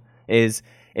problem. Is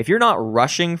if you're not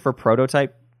rushing for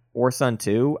Prototype War Sun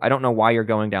 2, I don't know why you're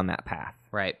going down that path.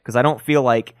 Right. Because I don't feel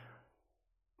like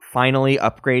finally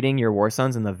upgrading your War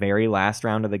Suns in the very last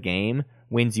round of the game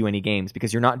wins you any games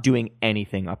because you're not doing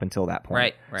anything up until that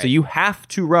point. Right. So you have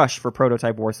to rush for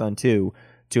Prototype War Sun 2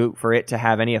 for it to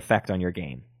have any effect on your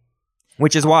game.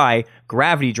 Which is why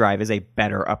Gravity Drive is a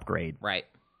better upgrade. Right.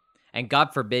 And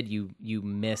God forbid you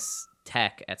miss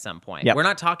tech at some point. Yep. We're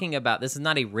not talking about, this is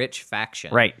not a rich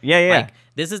faction. Right. Yeah.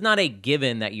 This is not a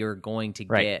given that you're going to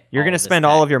get. You're going to spend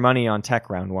all of your money on tech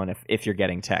round 1 if you're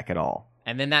getting tech at all.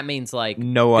 And then that means no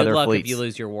good other luck fleets. If you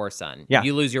lose your War Sun. Yeah. If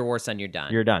you lose your War Sun, you're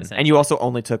done. You're done. And you also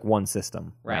only took 1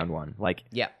 system round 1.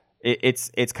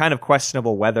 It's kind of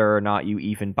questionable whether or not you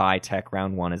even buy tech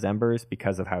round 1 as Embers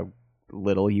because of how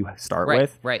little you start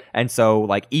with. Right. And so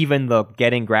even the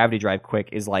getting Gravity Drive quick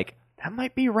is that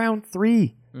might be round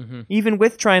 3. Mm-hmm. Even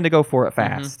with trying to go for it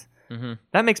fast. Mm-hmm.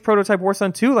 That makes Prototype War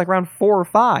Sun 2 round 4 or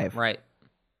 5. Right.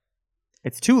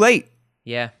 It's too late.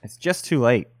 Yeah. It's just too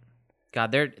late.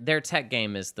 God, their tech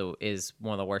game is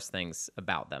one of the worst things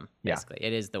about them. Basically,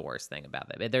 it is the worst thing about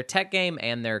them. Their tech game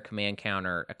and their command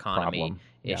counter economy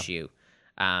issue.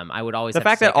 I would always the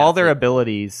fact that all their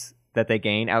abilities that they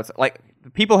gain outside,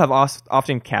 people have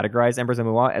often categorized Embers and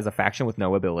Muat as a faction with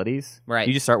no abilities. Right.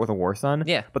 You just start with a War Sun.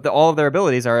 Yeah. But all of their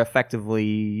abilities are effectively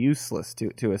useless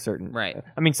to a certain. Right.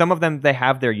 I mean, some of them they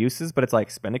have their uses, but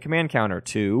it's spend a command counter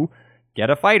to get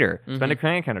a fighter, spend a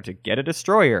command counter to get a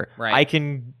destroyer. Right. I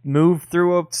can move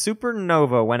through a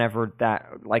supernova whenever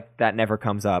that never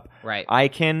comes up. Right. I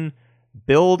can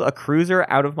build a cruiser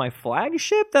out of my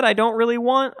flagship that I don't really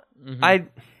want.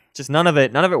 Just none of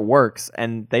it works,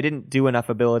 and they didn't do enough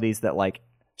abilities that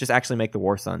just actually make the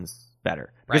War Suns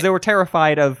better because they were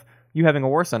terrified of you having a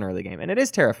War Sun early game, and it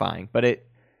is terrifying, but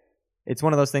it's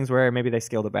one of those things where maybe they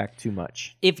scaled it back too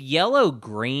much. If yellow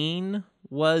green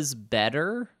was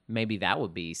better, maybe that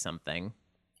would be something.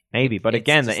 Maybe, but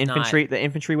again, the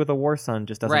infantry with a War Sun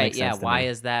just doesn't make sense. Right? Yeah. Why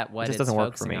is that? What it just doesn't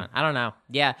work for me. On? I don't know.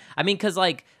 Yeah, I mean, because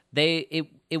it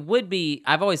would be.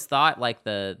 I've always thought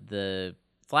the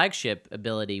flagship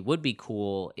ability would be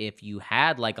cool if you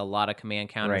had a lot of command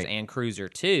counters and cruiser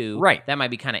too. Right. That might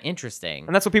be kind of interesting.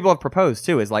 And that's what people have proposed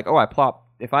too. Is I plop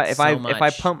if I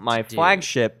pump my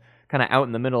flagship kind of out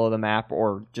in the middle of the map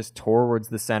or just towards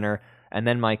the center, and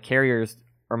then my carriers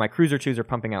or my cruiser 2s are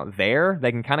pumping out there,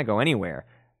 they can kind of go anywhere.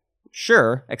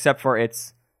 Sure, except for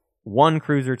it's 1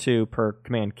 cruiser 2 per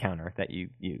command counter that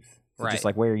you use. So just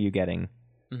where are you getting?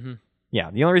 Mm-hmm. Yeah,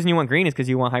 the only reason you want green is because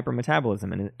you want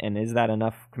hypermetabolism, and is that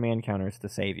enough command counters to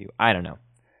save you? I don't know.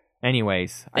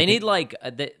 Anyways, they need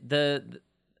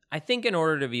I think in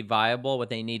order to be viable, what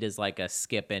they need is a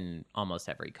skip in almost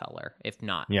every color. If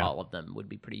not, all of them would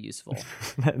be pretty useful.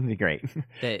 That'd be great.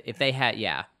 If they had,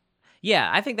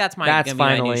 I think that's gonna be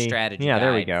my new strategy. Yeah,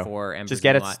 there we go. For Embers just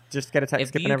get a tech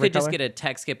skip in every color. If you could just get a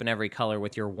tech skip in every color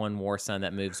with your 1 War Sun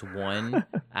that moves 1.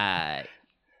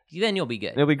 Then you'll be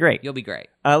good. It'll be great. You'll be great.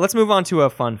 Let's move on to a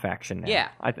fun faction now. Yeah.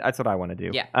 That's what I want to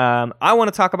do. Yeah. I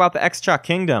want to talk about the Xcha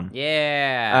Kingdom.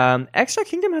 Yeah. Xcha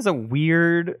Kingdom has a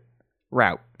weird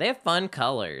route. They have fun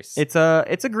colors. It's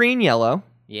a green-yellow.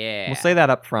 Yeah. We'll say that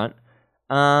up front.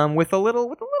 With a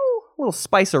little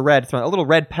spice of red thrown, a little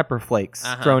red pepper flakes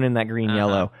thrown in that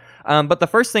green-yellow. But the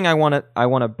first thing I want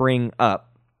to bring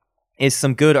up is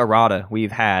some good errata we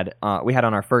had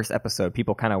on our first episode.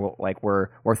 People kind of like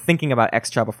were thinking about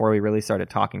Extra before we really started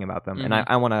talking about them, and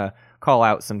I want to call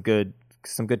out some good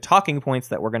talking points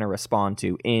that we're going to respond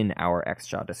to in our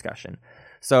Extra discussion.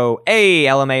 So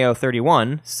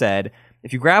LMAO31 said,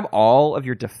 if you grab all of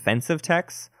your defensive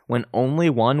techs when only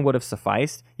one would have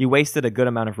sufficed, you wasted a good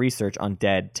amount of research on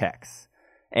dead techs.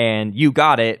 And You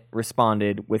Got It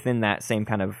responded within that same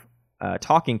kind of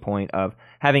talking point of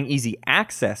having easy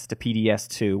access to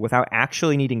PDS2 without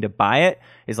actually needing to buy it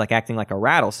is like acting like a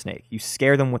rattlesnake. You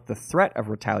scare them with the threat of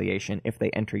retaliation if they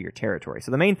enter your territory.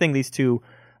 So the main thing these two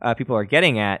people are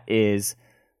getting at is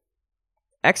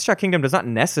Extra Kingdom does not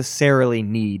necessarily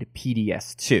need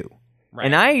PDS2. Right.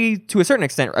 And I, to a certain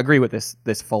extent, agree with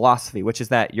this philosophy, which is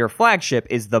that your flagship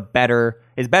is better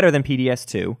than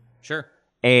PDS2. Sure.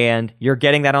 And you're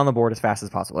getting that on the board as fast as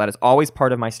possible. That is always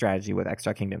part of my strategy with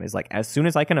Extra Kingdom, is like, as soon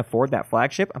as I can afford that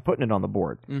flagship, I'm putting it on the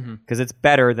board. Because it's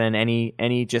better than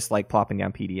any just like plopping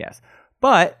down PDS.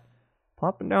 But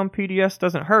plopping down PDS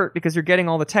doesn't hurt because you're getting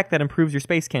all the tech that improves your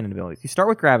space cannon abilities. You start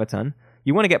with Graviton.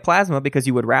 You want to get Plasma because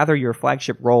you would rather your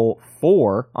flagship roll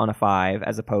 4 on a 5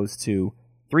 as opposed to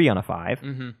 3 on a 5.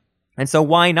 And so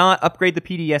why not upgrade the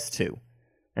PDS2?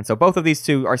 And so both of these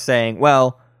two are saying,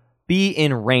 well, be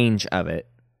in range of it,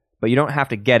 but you don't have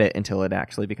to get it until it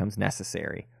actually becomes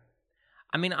necessary.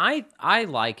 I mean, I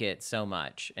like it so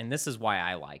much, and this is why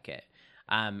I like it.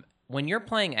 When you're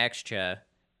playing Extra,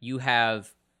 you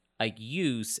have a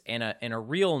use and a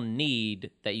real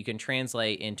need that you can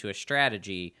translate into a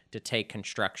strategy to take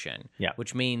construction. Yeah.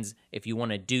 Which means if you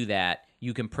want to do that,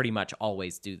 you can pretty much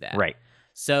always do that. Right.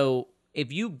 So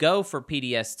if you go for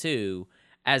PDS2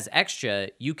 as Extra,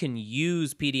 you can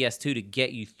use PDS2 to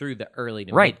get you through the early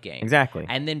to mid game. Exactly.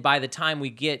 And then by the time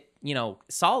we get,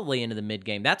 solidly into the mid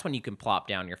game, that's when you can plop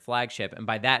down your flagship. And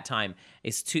by that time,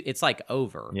 it's like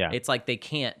over. Yeah. It's like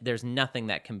there's nothing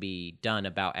that can be done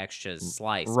about Extra's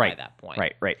slice by that point.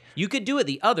 Right. You could do it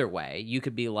the other way. You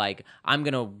could be like, I'm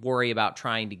going to worry about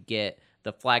trying to get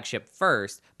the flagship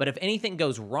first. But if anything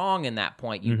goes wrong in that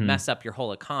point, you mess up your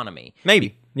whole economy.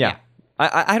 Maybe. Yeah.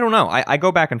 I don't know. I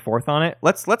go back and forth on it.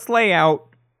 Let's lay out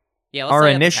our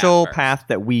initial path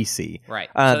that we see. Right.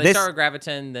 So they start with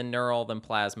Graviton, then Neural, then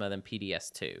Plasma, then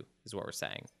PDS2 is what we're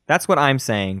saying. That's what I'm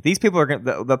saying. These people are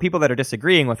the people that are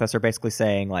disagreeing with us are basically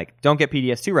saying, like, don't get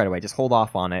PDS2 right away. Just hold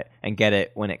off on it and get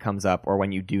it when it comes up or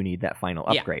when you do need that final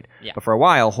upgrade. Yeah. But for a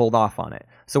while, hold off on it.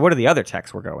 So what are the other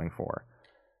techs we're going for?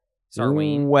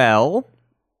 Sarween. Well,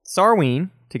 Sarween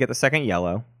to get the second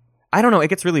yellow. I don't know. It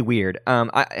gets really weird.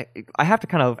 I have to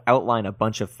kind of outline a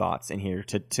bunch of thoughts in here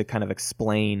to kind of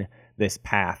explain this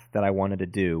path that I wanted to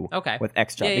do with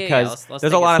Extra because let's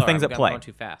there's a lot of things at play. Going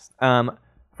too fast.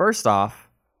 First off,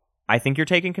 I think you're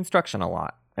taking construction a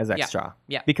lot as Extra.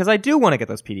 Yeah. Because I do want to get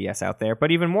those PDS out there,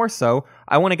 but even more so,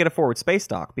 I want to get a forward space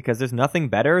dock because there's nothing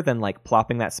better than like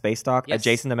plopping that space dock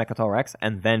adjacent to Mechatol Rex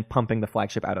and then pumping the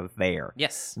flagship out of there.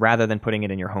 Yes. Rather than putting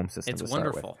it in your home system. It's to start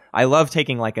wonderful. With. I love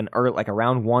taking like a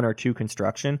round 1 or 2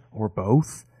 construction or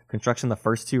both. Construction the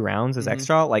first 2 rounds as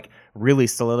Extra like really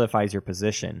solidifies your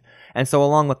position. And so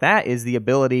along with that is the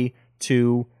ability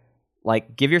to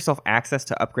like give yourself access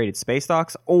to upgraded space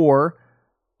docks or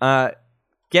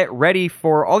get ready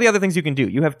for all the other things you can do.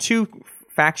 You have 2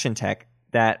 faction tech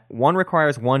that one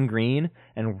requires 1 green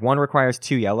and one requires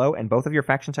 2 yellow, and both of your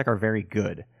faction tech are very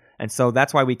good. And so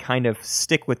that's why we kind of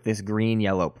stick with this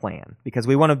green-yellow plan, because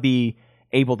we want to be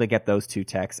able to get those 2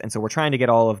 techs, and so we're trying to get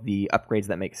all of the upgrades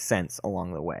that make sense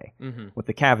along the way. With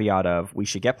the caveat of we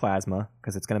should get Plasma,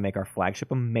 because it's going to make our flagship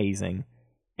amazing,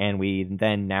 and we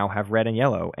then now have red and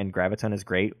yellow, and Graviton is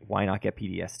great. Why not get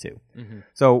PDS2?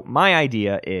 So my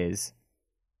idea is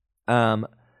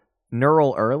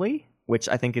Neural early, which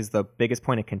I think is the biggest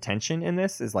point of contention in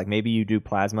this, is like maybe you do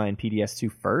Plasma and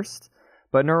PDS2 first,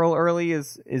 but Neural early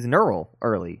is Neural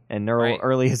early, and Neural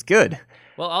early is good.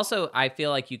 Well, also, I feel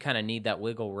like you kind of need that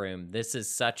wiggle room. This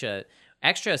is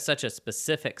Extra is such a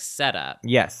specific setup.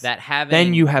 Yes. That having...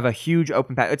 Then you have a huge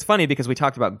open path. It's funny because we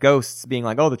talked about Ghosts being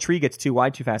like, oh, the tree gets too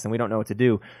wide too fast and we don't know what to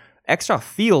do. Extra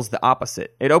feels the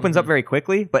opposite. It opens up very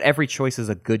quickly, but every choice is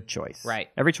a good choice. Right.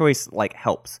 Every choice like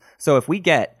helps. So if we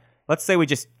get, let's say we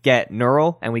just get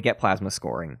Neural and we get Plasma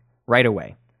scoring right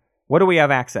away. What do we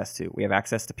have access to? We have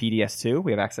access to PDS2.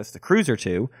 We have access to Cruiser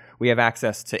 2. We have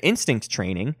access to Instinct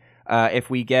Training. If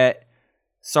we get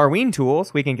Sarween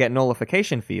tools, we can get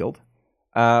Nullification Field.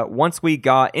 Once we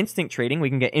got Instinct Training, we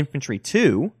can get Infantry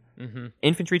 2.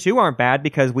 Infantry 2 aren't bad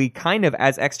because we kind of,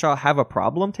 as Extra, have a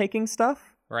problem taking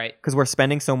stuff. Right. Because we're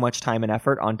spending so much time and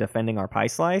effort on defending our pie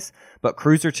slice. But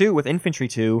Cruiser 2 with Infantry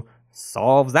 2,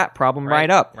 solves that problem right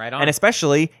up. Right on. And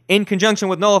especially in conjunction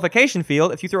with Nullification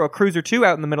Field, if you throw a Cruiser 2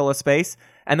 out in the middle of space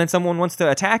and then someone wants to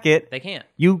attack it, they can't.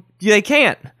 They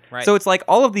can't. Right. So it's like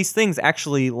all of these things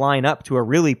actually line up to a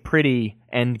really pretty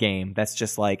end game that's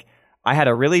just like, I had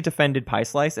a really defended pie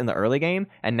slice in the early game,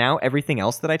 and now everything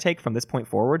else that I take from this point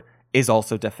forward is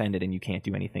also defended, and you can't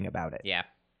do anything about it. Yeah.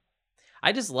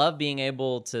 I just love being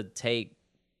able to take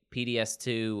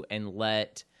PDS2 and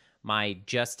let my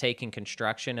just taking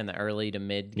construction in the early to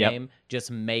mid game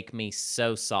just make me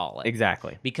so solid.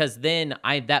 Exactly. Because then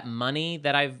that money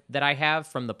that I have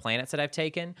from the planets that I've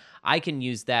taken, I can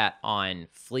use that on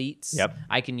fleets. Yep.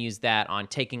 I can use that on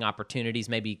taking opportunities,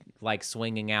 maybe like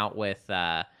swinging out with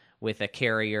a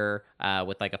carrier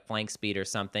with like a flank speed or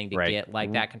something to get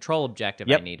like that control objective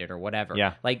I needed or whatever.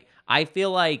 Yeah. Like I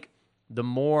feel like the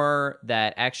more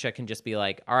that Extra can just be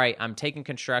like, all right, I'm taking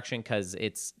construction because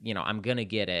it's, I'm going to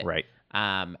get it. Right.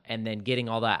 And then getting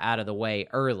all that out of the way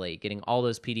early, getting all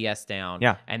those PDS down,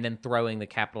 and then throwing the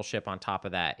capital ship on top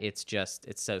of that. It's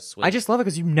so sweet. I just love it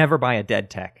because you never buy a dead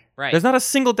tech. Right. There's not a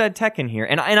single dead tech in here,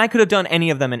 and I could have done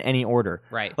any of them in any order.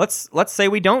 Right. Let's say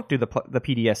we don't do the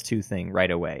PDS2 thing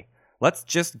right away. Let's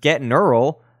just get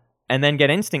Neural, and then get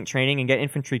Instinct Training, and get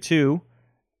Infantry 2,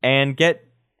 and get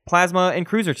Plasma and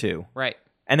Cruiser 2. Right.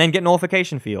 And then get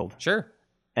Nullification Field. Sure.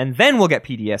 And then we'll get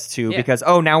PDS2 because,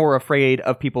 now we're afraid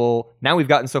of people. Now we've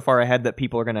gotten so far ahead that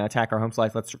people are going to attack our home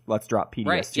slice. Let's drop PDS2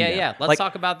 Right. down. Yeah. Let's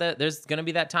talk about that. There's going to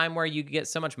be that time where you get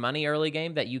so much money early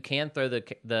game that you can throw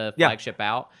the flagship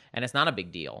out, and it's not a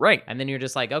big deal. Right. And then you're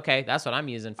just like, okay, that's what I'm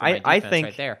using for my defense I think,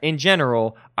 right there. in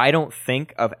general, I don't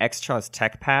think of Xtra's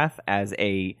tech path as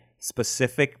a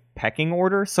specific pecking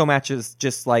order so much as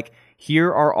just like,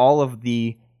 here are all of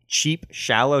the cheap,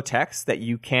 shallow techs that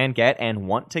you can get and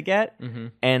want to get,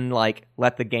 and like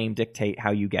let the game dictate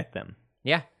how you get them.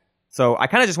 Yeah. So I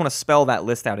kind of just want to spell that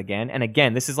list out again. And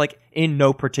again, this is like in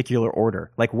no particular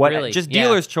order. Like what? Really? Just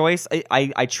dealer's choice.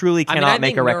 I truly cannot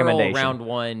make a recommendation. Round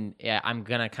one, I'm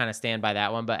gonna kind of stand by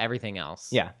that one, but everything else.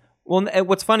 Yeah. Well,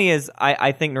 what's funny is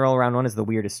I think Neural round one is the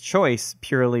weirdest choice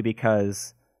purely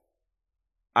because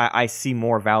I see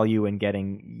more value in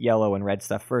getting yellow and red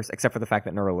stuff first, except for the fact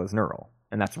that Neural is Neural.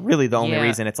 And that's really the only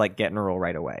reason it's like get Neural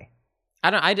right away.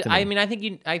 I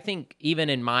think even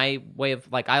in my way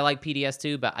of like, I like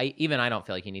PDS2, but I don't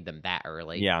feel like you need them that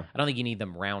early. Yeah. I don't think you need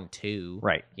them round 2.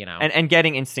 Right. And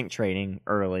getting Instinct Training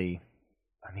early.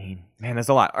 I mean, man, there's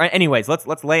a lot. All right, anyways,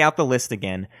 let's lay out the list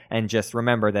again and just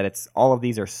remember that it's all of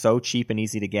these are so cheap and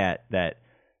easy to get that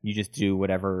you just do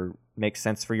whatever makes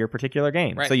sense for your particular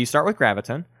game. Right. So you start with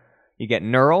Graviton. You get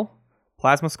Neural,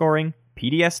 Plasma Scoring,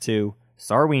 PDS2,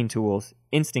 Sarween Tools,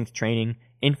 Instinct Training,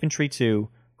 Infantry 2,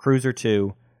 Cruiser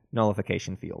 2,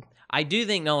 Nullification Field. I do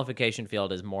think Nullification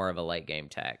Field is more of a late game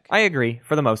tech. I agree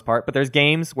for the most part, but there's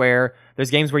games where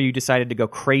you decided to go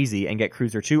crazy and get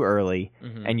Cruiser 2 early,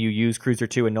 and you use Cruiser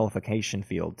 2 and Nullification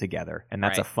Field together, and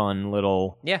that's a fun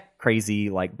little crazy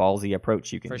like ballsy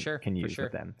approach you can use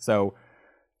with them. So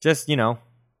just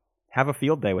have a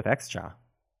field day with Xtra.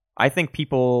 I think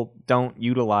people don't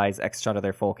utilize Xtra to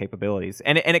their full capabilities.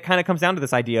 And it kind of comes down to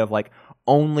this idea of like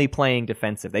only playing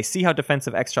defensive. They see how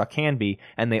defensive Xtra can be,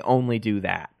 and they only do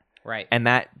that. Right. And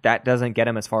that doesn't get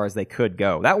them as far as they could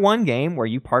go. That one game where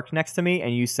you parked next to me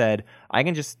and you said, I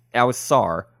was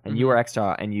SAR, and you were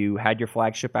Xtra, and you had your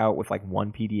flagship out with like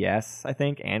one PDS, I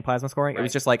think, and Plasma Scoring. Right. It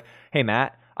was just like, hey,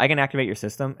 Matt, I can activate your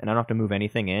system, and I don't have to move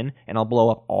anything in, and I'll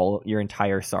blow up all your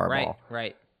entire SAR ball.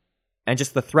 Right. And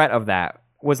just the threat of that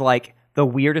was like the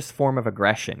weirdest form of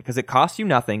aggression because it cost you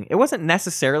nothing. It wasn't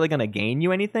necessarily going to gain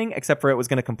you anything except for it was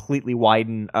going to completely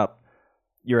widen up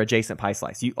your adjacent pie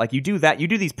slice. You do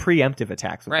these preemptive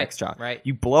attacks with Xtra. Right.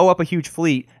 You blow up a huge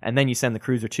fleet and then you send the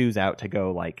Cruiser 2s out to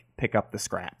go like pick up the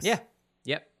scraps. Yeah.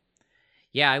 Yep.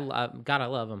 Yeah, I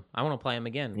love them. I want to play them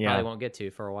again. Yeah. Probably won't get to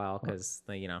for a while because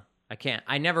I can't.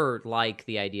 I never like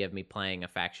the idea of me playing a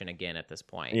faction again at this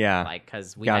point. Yeah, like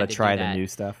because we gotta had to try do that. The new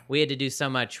stuff. We had to do so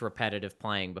much repetitive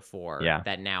playing before. Yeah.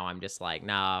 That now I'm just like,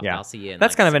 nah. Yeah. I'll see you.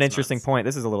 That's like kind of 6 an interesting months. point.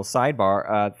 This is a little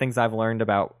sidebar. Things I've learned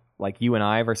about like you and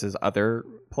I versus other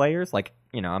players. Like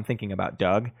I'm thinking about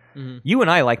Doug. Mm-hmm. You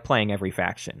and I like playing every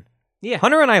faction. Yeah.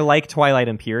 Hunter and I like Twilight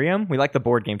Imperium. We like the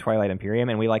board game Twilight Imperium,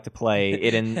 and we like to play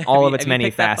it in all of its many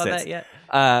facets.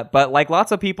 But like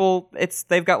lots of people,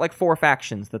 they've got like 4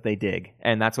 factions that they dig,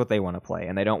 and that's what they want to play,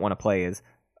 and they don't want to play as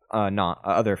not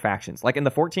other factions. Like in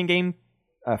the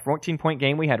 14-point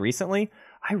game we had recently,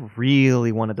 I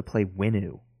really wanted to play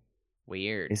Winnu.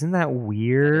 Weird. Isn't that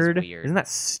weird? That is weird. Isn't that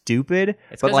stupid?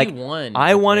 It's because you won.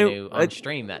 I want to on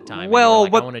stream that time. Well,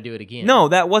 but I want to do it again. No,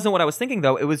 that wasn't what I was thinking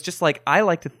though. It was just like I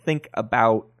like to think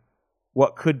about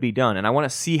what could be done, and I want to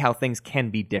see how things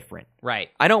can be different. Right.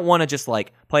 I don't want to just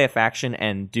like play a faction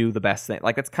and do the best thing.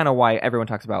 Like that's kind of why everyone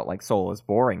talks about like Soul is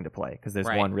boring to play, because there's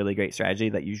one really great strategy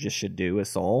that you just should do as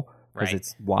Soul, because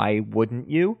it's why wouldn't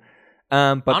you?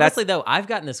 But honestly, though, I've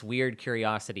gotten this weird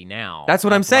curiosity now. That's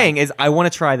what I'm saying, is I want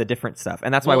to try the different stuff.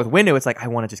 And that's why with Winnu, it's like I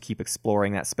want to just keep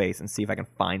exploring that space and see if I can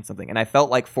find something. And I felt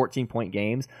like 14-point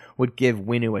games would give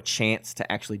Winnu a chance to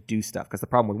actually do stuff. Because the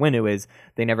problem with Winnu is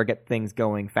they never get things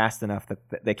going fast enough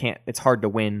that they can't. It's hard to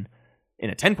win in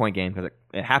a 10-point game because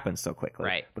it happens so quickly.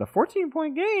 Right. But a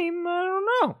 14-point game, I don't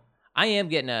know. I am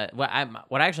getting what I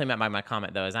actually meant by my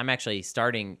comment, though, is I'm actually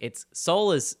starting.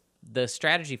 The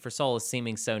strategy for Soul is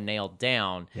seeming so nailed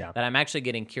down that I'm actually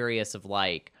getting curious of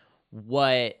like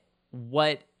what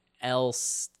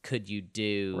else could you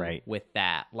do with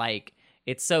that? Like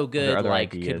it's so good.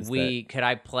 Like could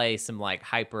I play some like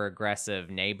hyper aggressive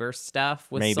neighbor stuff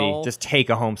with Soul? Just take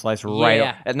a home slice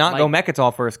and not go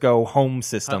Mechatol first, go home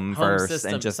system first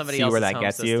and just see where that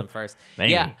gets you. First.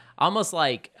 Yeah, almost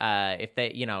like if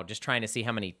they just trying to see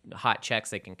how many hot checks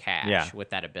they can cash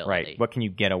with that ability. Right. What can you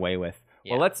get away with?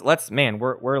 Yeah. Well, let's man,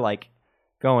 we're like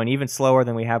going even slower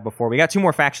than we have before. We got 2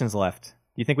 more factions left. Do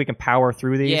you think we can power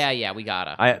through these? Yeah, we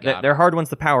gotta. They're hard ones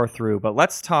to power through, but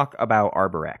let's talk about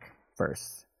Arborec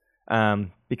first.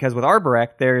 Because with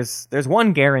Arborec, there's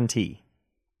one guarantee.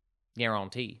 There's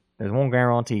one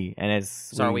guarantee, and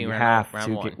it's we have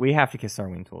to kiss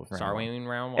Sarween tools. Sarween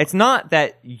round 1. It's not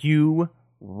that you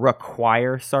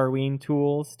require Sarween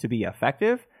tools to be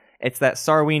effective. It's that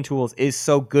Sarween tools is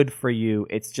so good for you.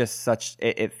 It's just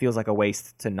it feels like a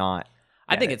waste to not.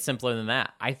 I think it's simpler than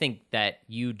that. I think that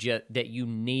you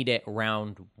need it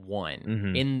round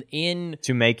 1 in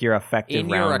to make your effective in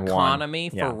round your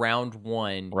economy 1. For round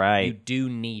 1. Right, you do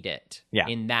need it.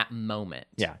 In that moment.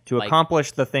 Yeah, to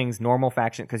accomplish the things normal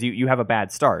faction, because you have a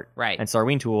bad start. Right, and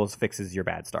Sarween tools fixes your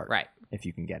bad start. Right, if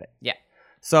you can get it. Yeah.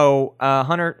 So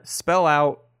Hunter, spell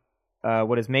out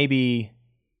what is maybe.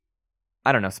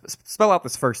 I don't know. Spell out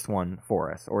this first one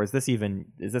for us, or is this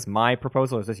my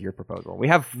proposal, or is this your proposal? We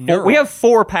have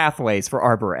 4 pathways for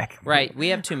Arborec. Right, we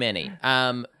have too many.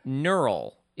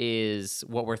 Neural is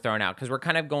what we're throwing out because we're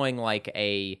kind of going like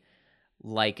a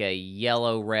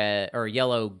yellow red or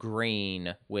yellow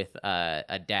green with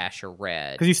a dash of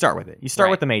red. Because you start with it. You start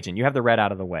with the Magen. You have the red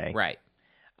out of the way. Right.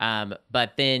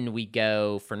 But then we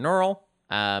go for Neural.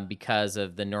 Because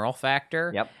of the neural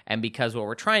factor, and because what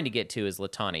we're trying to get to is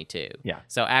Latani 2. Yeah.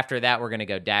 So after that, we're going to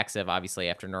go Daxiv, obviously,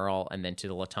 after neural, and then to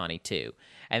the Latani 2.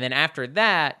 And then after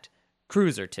that,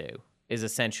 Cruiser 2 is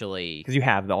essentially... Because you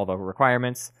have all the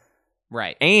requirements.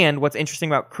 Right. And what's interesting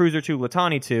about Cruiser 2,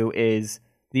 Latani 2 is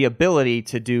the ability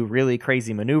to do really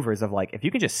crazy maneuvers of, like, if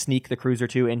you can just sneak the Cruiser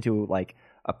 2 into, like,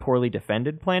 a poorly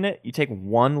defended planet, you take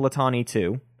one Latani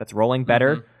 2 that's rolling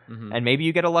better, and maybe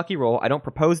you get a lucky roll. I don't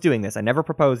propose doing this. I never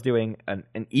propose doing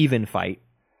an even fight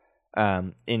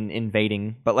in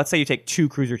invading. But let's say you take 2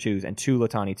 Cruiser 2s and 2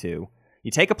 Latani 2.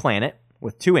 You take a planet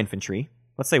with 2 infantry.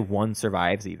 Let's say 1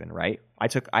 survives even, right?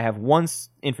 I have 1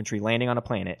 infantry landing on a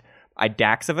planet. I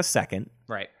Dax of a second.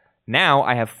 Right. Now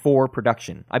I have 4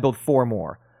 production. I build 4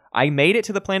 more. I made it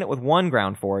to the planet with 1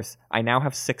 ground force. I now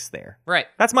have 6 there. Right.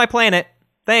 That's my planet.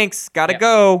 Thanks, gotta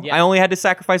go. I only had to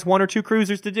sacrifice 1 or 2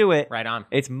 cruisers to do it. Right on.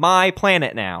 It's my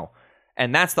planet now.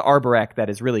 And that's the Arborec that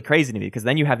is really crazy to me, because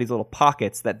then you have these little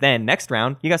pockets that then next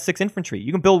round, you got 6 infantry.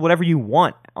 You can build whatever you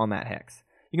want on that hex.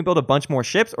 You can build a bunch more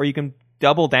ships, or you can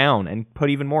double down and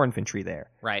put even more infantry there.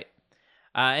 Right.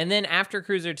 And then after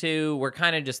Cruiser 2, we're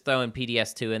kind of just throwing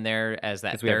PDS 2 in there as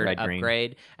that third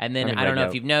upgrade. And then I don't know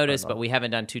if you've noticed, but we haven't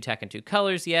done 2 tech and 2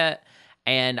 colors yet.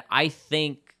 And I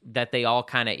think that they all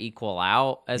kind of equal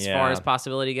out as far as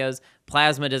possibility goes.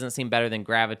 Plasma doesn't seem better than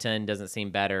Graviton, doesn't seem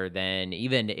better than,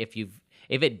 even if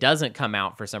it doesn't come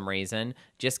out for some reason,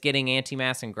 just getting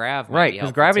anti-mass and grav might be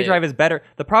because gravity drive is better.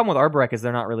 The problem with Arborec is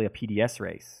they're not really a PDS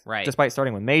race. Right. Despite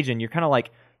starting with Magen, you're kind of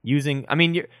like using, I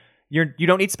mean, you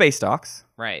don't need space stocks.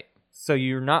 Right. So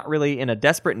you're not really in a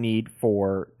desperate need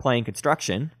for playing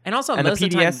construction. And also, most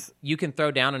of the time, you can throw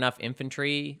down enough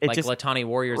infantry, like Latani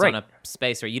Warriors on a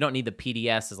space where you don't need the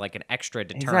PDS as like an extra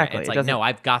deterrent. Exactly. It's like, no,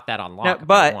 I've got that on lock.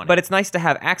 But it's nice to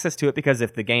have access to it, because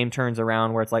if the game turns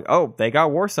around where it's like, oh, they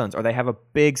got War Suns, or they have a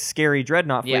big, scary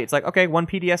Dreadnought fleet, it's like, okay, 1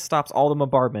 PDS stops all the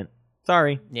bombardment.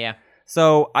 Sorry. Yeah.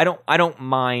 So I don't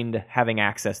mind having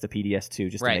access to PDS2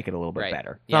 just to make it a little bit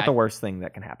better. It's not the worst thing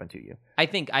that can happen to you. I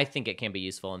think it can be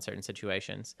useful in certain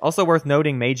situations. Also worth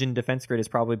noting, Magen Defense Grid is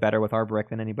probably better with Arborec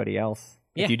than anybody else.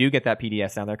 If you do get that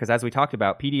PDS down there, because as we talked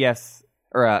about, PDS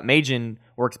or Magen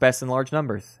works best in large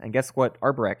numbers. And guess what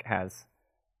Arborec has?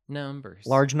 Numbers.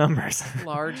 Large numbers.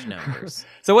 Large numbers.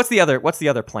 So what's the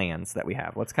other plans that we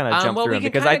have? Let's kind of jump through them. We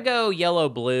can kind of go yellow,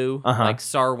 blue, Uh-huh. like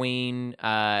Sarween,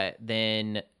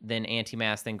 then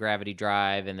Antimass, then Gravity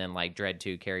Drive, and then like Dread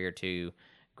 2, Carrier 2,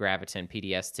 Graviton,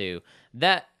 PDS 2.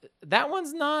 That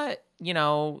one's not,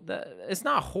 it's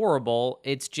not horrible.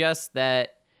 It's just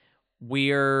that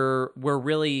we're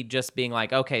really just being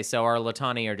like, okay, so our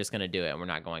Latani are just going to do it, and we're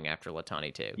not going after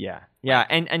Latani 2. Yeah.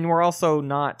 And we're also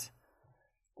not...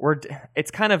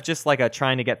 It's kind of just like a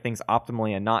trying to get things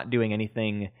optimally and not doing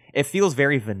anything. It feels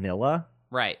very vanilla.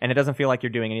 Right. And it doesn't feel like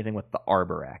you're doing anything with the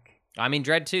Arborec. I mean,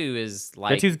 Dread 2 is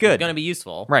like... Dread 2's good. It's going to be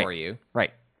useful for you. Right.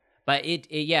 But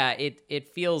it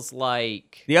feels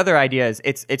like... The other idea is,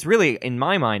 it's really, in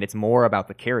my mind, it's more about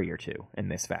the Carrier 2 in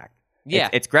this fact. Yeah.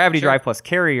 It's Gravity Drive plus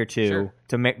Carrier 2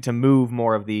 to move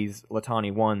more of these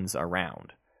Latani 1s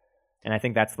around. And I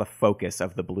think that's the focus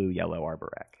of the blue-yellow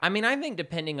Arborec. I mean, I think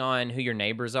depending on who your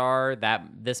neighbors are, that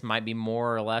this might be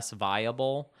more or less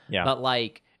viable. Yeah. But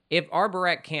like, if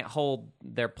Arborec can't hold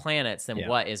their planets, then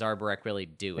what is Arborec really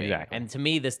doing? Exactly. And to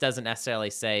me, this doesn't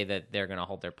necessarily say that they're going to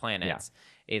hold their planets.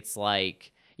 Yeah. It's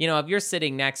like, if you're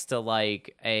sitting next to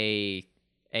like a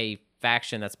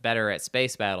faction that's better at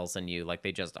space battles than you, like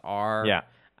they just are.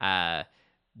 Yeah.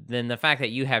 Then the fact that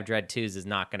you have Dread 2s is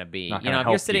not going to be... if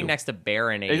you're sitting next to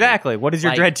Baron... Exactly. What is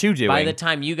your Dread 2 doing? By the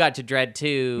time you got to Dread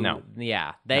 2... No.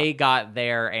 Yeah. They got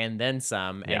there and then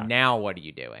some, and now what are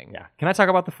you doing? Yeah. Can I talk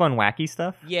about the fun, wacky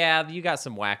stuff? Yeah, you got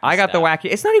some wacky I got stuff. the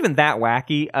wacky... It's not even that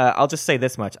wacky. I'll just say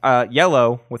this much.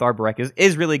 Yellow with Arborec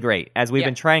is really great, as we've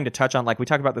been trying to touch on. Like, we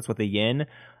talked about this with the Yin,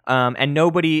 and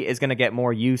nobody is going to get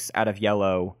more use out of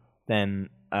yellow than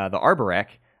the Arborec.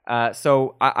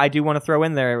 So I do want to throw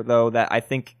in there, though, that I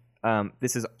think...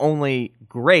 this is only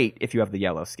great if you have the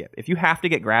yellow skip. If you have to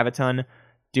get Graviton,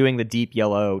 doing the deep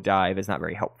yellow dive is not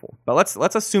very helpful. But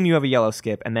let's assume you have a yellow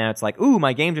skip, and then it's like, ooh,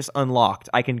 my game just unlocked.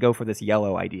 I can go for this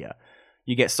yellow idea.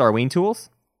 You get Sarween tools.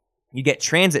 You get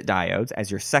transit diodes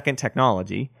as your second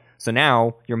technology. So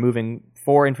now you're moving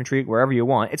 4 infantry wherever you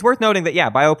want. It's worth noting that,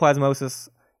 Bioplasmosis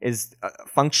is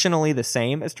functionally the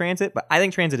same as transit, but I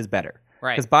think transit is better.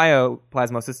 Right. Because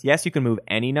Bioplasmosis, yes, you can move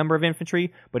any number of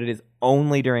infantry, but it is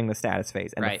only during the status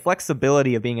phase. And the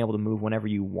flexibility of being able to move whenever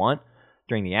you want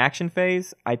during the action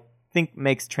phase, I think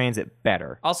makes transit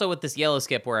better. Also, with this yellow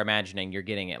skip, we're imagining you're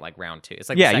getting it like round 2. It's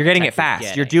like you're getting it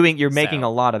fast. You're making a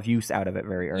lot of use out of it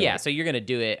very early. Yeah, so you're going to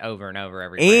do it over and over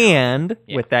every round. And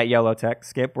with that yellow tech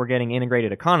skip, we're getting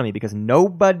integrated economy, because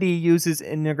nobody uses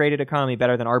integrated economy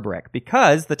better than Arborec,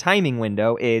 because the timing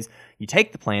window is you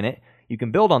take the planet, you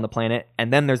can build on the planet,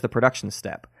 and then there's the production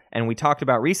step. And we talked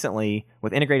about recently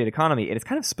with integrated economy, it is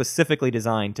kind of specifically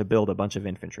designed to build a bunch of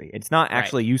infantry. It's not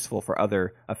actually useful for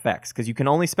other effects, because you can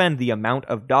only spend the amount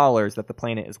of dollars that the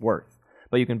planet is worth.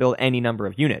 But you can build any number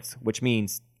of units, which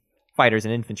means fighters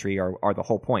and infantry are the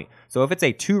whole point. So if it's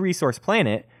a 2-resource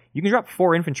planet, you can drop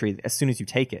 4 infantry as soon as you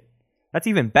take it. That's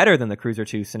even better than the Cruiser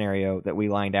 2 scenario that we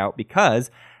lined out,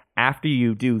 because after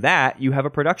you do that, you have a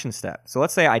production step. So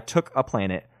let's say I took a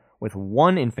planet with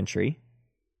 1 infantry,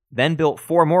 then built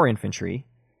 4 more infantry.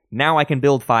 Now I can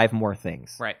build 5 more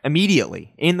things.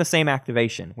 Immediately, in the same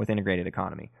activation with integrated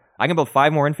economy. I can build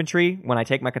 5 more infantry when I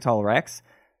take Mechatol Rex,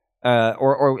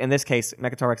 or in this case,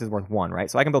 Mechatol Rex is worth 1, right?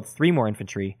 So I can build 3 more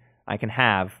infantry. I can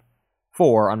have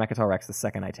 4 on Mechatol Rex the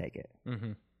second I take it.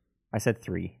 Mm-hmm. I said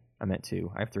 3. I meant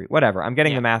 2. I have 3. Whatever. I'm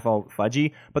getting the math all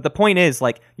fudgy. But the point is,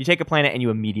 like, you take a planet and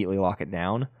you immediately lock it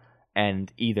down,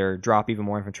 and either drop even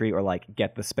more infantry or like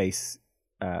get the space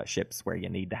ships where you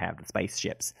need to have the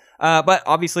spaceships. But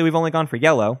obviously we've only gone for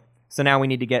yellow, so now we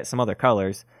need to get some other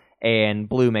colors, and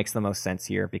blue makes the most sense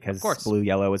here, because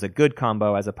blue-yellow is a good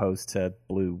combo as opposed to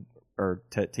blue or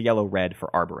to yellow-red for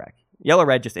Arborec.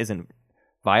 Yellow-red just isn't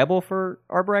viable for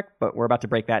Arborec, but we're about to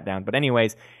break that down. But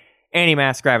anyways,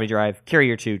 Antimass, Gravity Drive,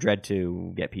 Carrier 2, Dread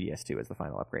 2, get PDS 2 as the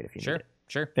final upgrade if you need it.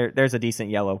 Sure. There's a decent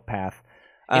yellow path.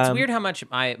 It's weird how much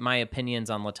my opinions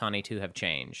on Latani 2 have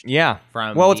changed. Yeah.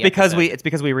 It's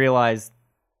because we realized,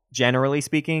 generally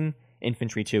speaking,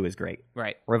 infantry 2 is great.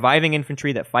 Right. Reviving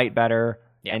infantry that fight better,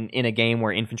 and in a game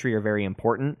where infantry are very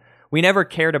important. We never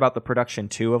cared about the production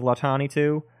 2 of Latani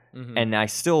 2, and I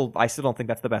still don't think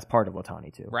that's the best part of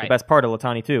Latani 2. Right. The best part of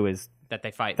Latani 2 is that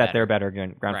they fight that they're better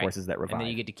ground forces that revive. And then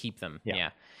you get to keep them.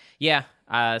 Yeah.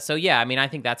 So I mean, I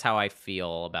think that's how I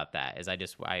feel about that. Is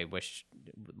I wish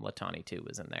Latani 2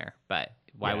 was in there, but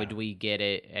why would we get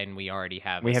it? And we already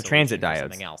have transit diodes.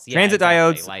 Something else. Transit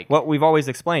diodes. Like, what we've always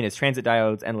explained is transit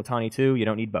diodes and Latani 2. You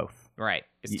don't need both. Right.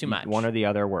 It's too much. One or the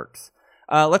other works.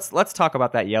 Let's talk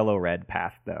about that yellow-red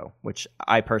path though, which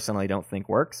I personally don't think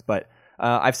works, but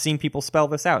I've seen people spell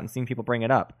this out and seen people bring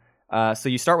it up. So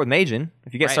you start with Magen.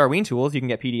 If you get Sarween tools, you can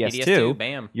get PDS2.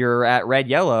 Bam. You're at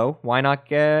red-yellow. Why not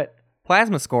get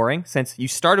plasma scoring? Since you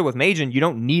started with Magen, you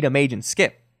don't need a Magen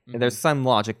skip. Mm-hmm. There's some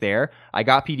logic there. I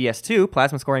got PDS2.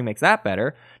 Plasma scoring makes that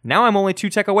better. Now I'm only 2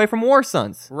 tech away from War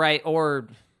Suns. Right, or...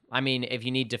 I mean, if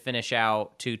you need to finish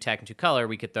out 2 tech and 2 color,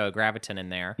 we could throw a Graviton in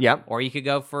there. Yep. Or you could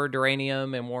go for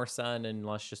Duranium and War Sun, and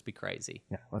let's just be crazy.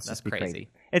 Yeah, let's just be crazy.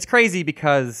 It's crazy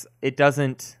because it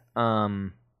doesn't...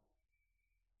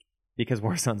 because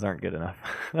War Suns aren't good enough.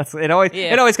 It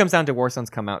always comes down to War Suns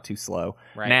come out too slow.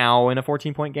 Right. Now, in a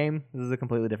 14-point game, this is a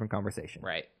completely different conversation.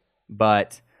 Right.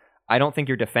 But I don't think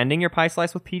you're defending your Pie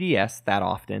Slice with PDS that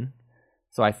often.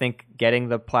 So I think getting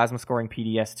the plasma scoring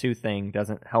PDS2 thing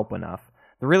doesn't help enough.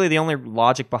 Really, the only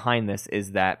logic behind this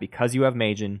is that because you have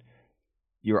Magen,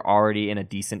 you're already in a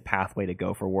decent pathway to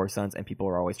go for War Suns, and people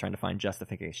are always trying to find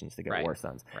justifications to get War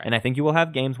Suns. Right. And I think you will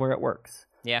have games where it works.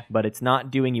 Yeah. But it's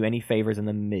not doing you any favors in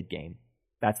the mid-game.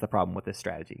 That's the problem with this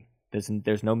strategy. There's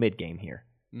no mid-game here.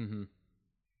 Mm-hmm.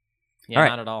 Yeah,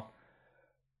 not at all.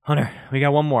 Hunter, we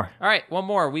got one more. All right, one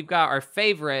more. We've got our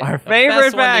favorite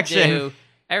faction.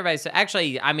 Everybody's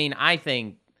actually, I mean, I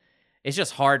think it's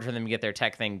just hard for them to get their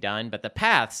tech thing done, but the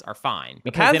paths are fine.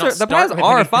 The paths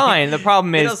are fine. The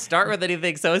problem is... They don't start with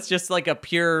anything, so it's just like a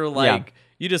pure,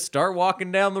 you just start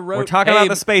walking down the road. We're talking about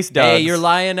the space duds.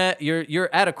 Hey,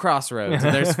 you're at a crossroads,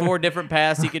 and there's 4 different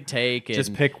paths you could take. And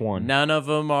just pick one. None of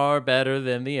them are better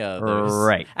than the others.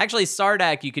 Right. Actually,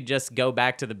 Sardak, you could just go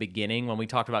back to the beginning when we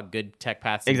talked about good tech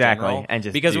paths in exactly, general, and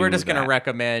just because we're just going to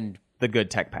recommend... the good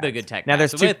tech paths. The good tech now,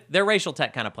 paths. There's their racial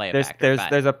tech kind of play a factor.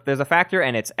 There's a factor,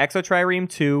 and it's Exotrireme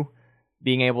 2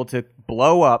 being able to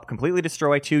blow up, completely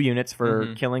destroy 2 units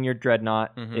for killing your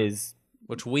Dreadnought is...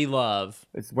 Which we love.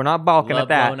 We're not balking at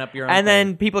that. Blowing up your own and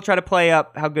then people try to play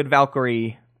up how good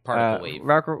Valkyrie Particle Weave.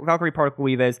 Valkyrie Particle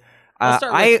Weave is. Let's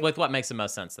start with what makes the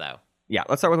most sense, though. Yeah,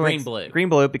 let's start with Green-Blue.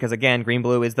 Green-Blue, because again,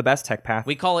 Green-Blue is the best tech path.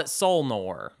 We call it Soul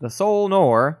Nor. The Soul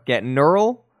Nor get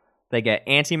Neural, they get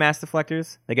Anti-Mass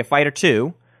Deflectors, they get Fighter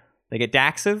 2, they get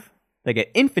Daxiv, they get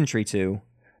Infantry 2,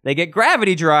 they get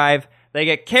Gravity Drive, they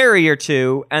get Carrier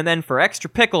 2, and then for extra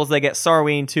pickles, they get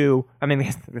Sarween 2. I mean,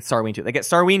 Sarween 2. They get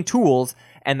Sarween Tools,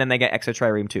 and then they get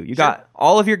Exotrireme 2. You got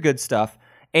all of your good stuff,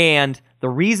 and the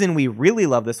reason we really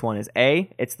love this one is, A,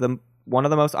 it's one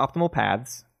of the most optimal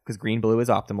paths, because Green-Blue is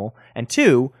optimal, and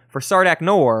 2, for Sardak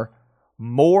Nor,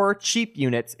 more cheap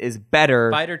units is better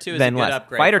Fighter 2 than is a good less.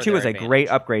 upgrade. Fighter 2 is a great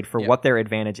upgrade for what their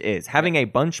advantage is. Having a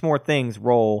bunch more things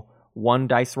roll 1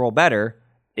 dice roll better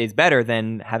is better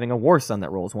than having a War Sun that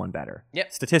rolls 1 better.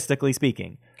 Yep. Statistically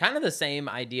speaking. Kind of the same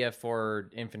idea for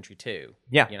Infantry 2.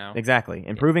 Yeah, you know? Exactly.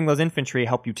 Improving those infantry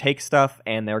help you take stuff,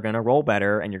 and they're going to roll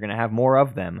better, and you're going to have more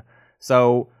of them.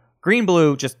 So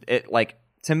Green-Blue,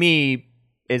 to me,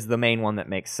 is the main one that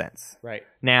makes sense. Right.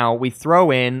 Now, we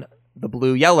throw in the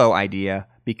blue-yellow idea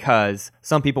because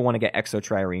some people want to get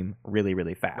Exotrireme really,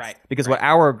 really fast. Right. Because what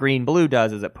our Green-Blue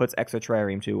does is it puts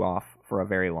Exotrireme 2 off for a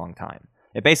very long time.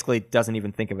 It basically doesn't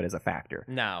even think of it as a factor.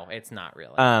 No, it's not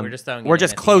really. We're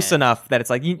just close enough that it's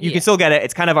like you can still get it.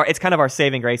 It's kind of our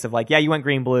saving grace of like, yeah, you went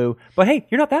Green-Blue, but hey,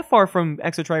 you're not that far from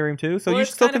Exotrireme 2, so you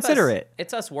should still consider it.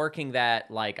 It's us working that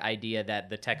idea that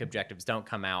the tech objectives don't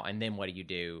come out, and then what do you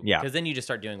do? Yeah, because then you just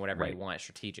start doing whatever you want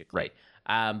strategically.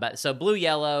 Right. But so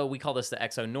blue-yellow, we call this the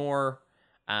Exo Nor.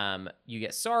 You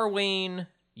get Sarween.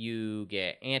 You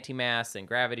get Anti-Mass and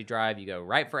Gravity Drive. You go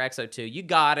right for Exo 2. You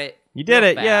got it. You did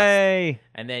it. Fast. Yay.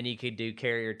 And then you could do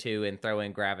Carrier 2 and throw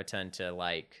in Graviton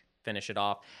to finish it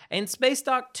off. And Space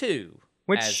Dock 2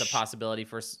 as a possibility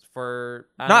for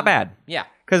not bad. Yeah.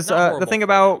 Because the thing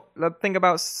about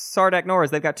Sardak Nor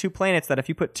is they've got 2 planets that if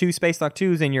you put 2 Space Dock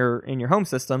 2s in your home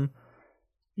system,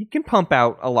 you can pump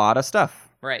out a lot of stuff.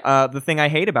 Right. The thing I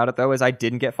hate about it, though, is I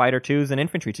didn't get Fighter 2s and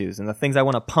Infantry 2s. And the things I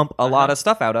want to pump a lot of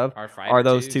stuff out of are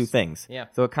those 2 things. Yeah.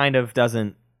 So it kind of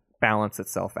doesn't balance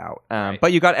itself out. Right.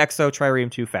 But you got Exotrireme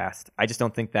 2 fast. I just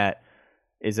don't think that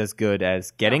is as good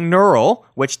as getting Neural,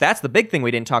 which that's the big thing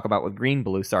we didn't talk about with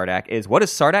Green-Blue Sardak, is what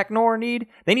does Sardak Nor need?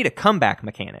 They need a comeback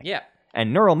mechanic. Yeah.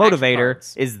 And Neural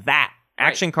Motivator is that.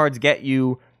 Action cards get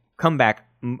you comeback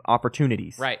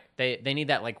opportunities. Right. They need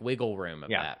that wiggle room of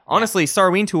that. Honestly,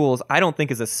 Sarween Tools I don't think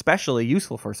is especially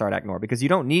useful for Sardak Nor because you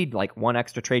don't need 1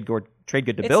 extra trade good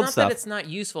to build stuff. It's not that it's not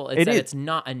useful. It's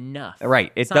not enough.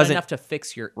 Right. It's not enough to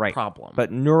fix your problem.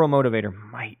 But Neural Motivator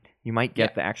you might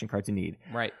get the action cards you need.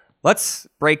 Right. Let's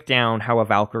break down how a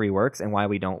Valkyrie works and why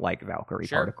we don't like Valkyrie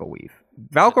Particle Weave.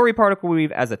 Valkyrie Particle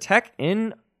Weave as a tech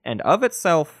in and of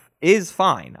itself is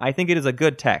fine. I think it is a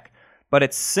good tech, but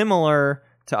it's similar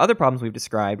to other problems we've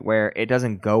described where it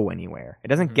doesn't go anywhere. It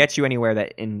doesn't get you anywhere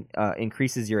that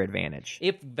increases your advantage.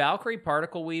 If Valkyrie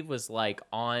Particle Weave was like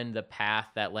on the path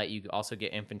that let you also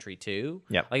get infantry too,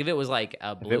 like if it was like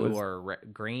a blue or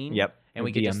green, and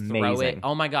we could just throw it.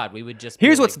 Oh my god, we would just.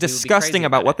 Here's what's disgusting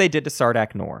about what they did to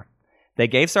Sardak Nor. They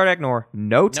gave Sardak Nor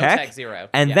no tech, zero,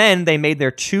 and then they made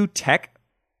their two tech.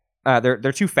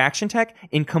 Their two faction tech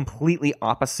in completely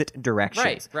opposite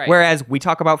directions. Right. Whereas we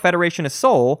talk about Federation of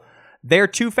Soul, their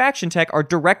two faction tech are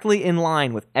directly in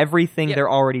line with everything they're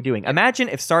already doing. Imagine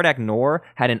if Sardak Nor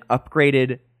had an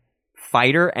upgraded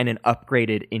fighter and an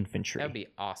upgraded infantry. That'd be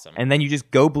awesome. And then you just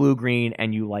go blue-green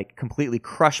and you like completely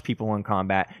crush people in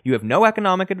combat. You have no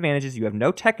economic advantages, you have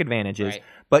no tech advantages,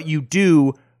 but you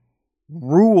do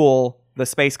rule the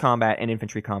space combat and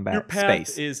infantry combat Your path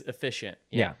space. is efficient.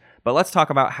 Yeah. But let's talk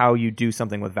about how you do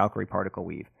something with Valkyrie Particle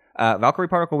Weave. Valkyrie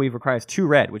Particle Weave requires 2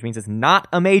 red, which means it's not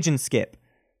a Magen skip,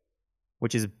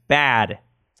 which is bad.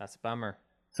 That's a bummer.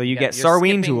 So you get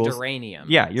Sarween tools. Duranium.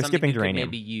 Yeah, you're skipping you Duranium. Could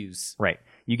maybe use. Right.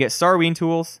 You get Sarween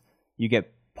tools, you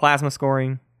get Plasma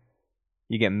Scoring,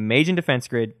 you get Magen Defense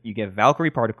Grid, you get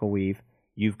Valkyrie Particle Weave,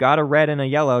 you've got a red and a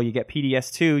yellow, you get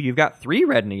PDS-2, you've got 3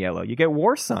 red and a yellow, you get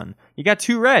War Sun, you got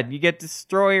 2 red, you get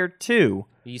Destroyer 2.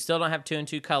 You still don't have 2 and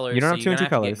 2 colors. You don't have 2 and 2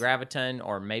 colors. Get Graviton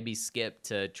or maybe skip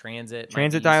to Transit.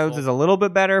 Transit diodes is a little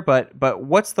bit better, but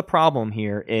what's the problem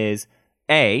here is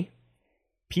A,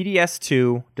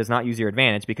 PDS-2 does not use your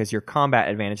advantage because your combat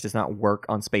advantage does not work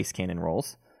on space cannon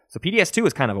rolls. So PDS-2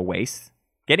 is kind of a waste.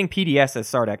 Getting PDS as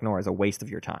Sardak Nor is a waste of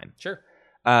your time. Sure.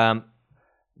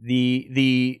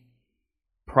 The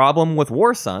problem with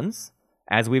War Suns,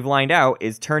 as we've lined out,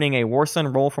 is turning a War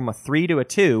Sun roll from a 3 to a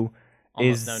 2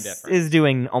 is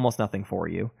doing almost nothing for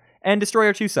you. And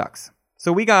Destroyer 2 sucks.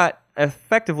 So we got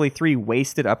effectively 3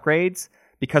 wasted upgrades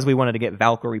because we wanted to get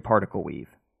Valkyrie Particle Weave.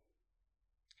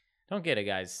 Don't get it,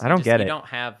 guys. I don't get it. You don't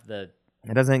have the...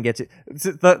 It doesn't get to...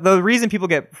 The reason people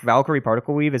get Valkyrie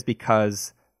Particle Weave is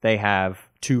because they have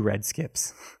 2 red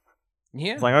skips.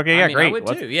 Yeah. It's like, okay, yeah, great. I would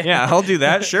too, yeah, I'll do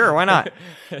that. Sure, why not?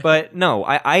 But no,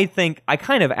 I think I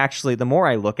kind of actually, the more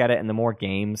I look at it and the more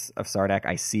games of Sardak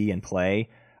I see and play,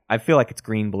 I feel like it's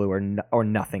green, blue, or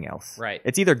nothing else. Right.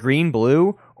 It's either green,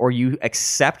 blue, or you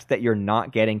accept that you're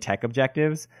not getting tech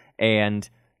objectives, and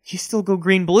you still go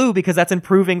green, blue because that's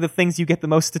improving the things you get the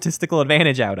most statistical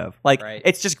advantage out of. Like,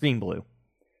 It's just green, blue.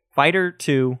 Fighter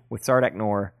 2 with Sardak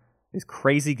Nor is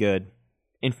crazy good.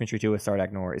 Infantry 2 with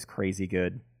Sardak Nor is crazy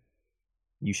good.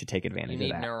 You should take advantage of that.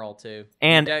 You need Neural too.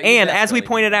 And as we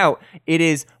pointed out, it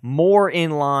is more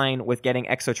in line with getting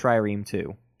Exotrireme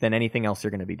 2 than anything else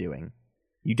you're going to be doing.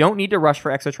 You don't need to rush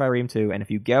for Exotrireme 2, and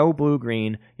if you go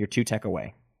blue-green, you're 2 tech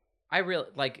away. I really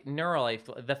like Neural.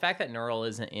 The fact that Neural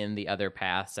isn't in the other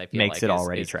paths, I feel makes like it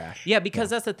already trash. Yeah,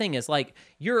 because that's the thing is like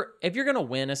if you're gonna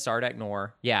win a Sardak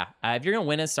Nor, if you're gonna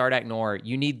win a Sardak Nor,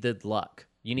 you need the luck.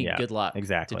 You need good luck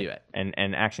to do it.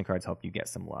 And action cards help you get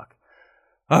some luck.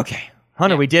 Okay.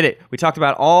 Hunter, we did it. We talked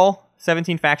about all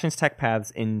 17 factions tech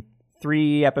paths in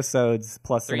 3 episodes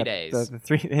plus 3 days.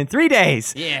 In 3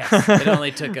 days. Yes, it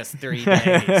only took us 3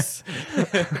 days.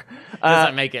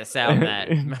 Doesn't make it sound that.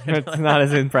 It's not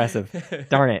as impressive.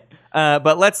 Darn it.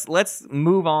 But let's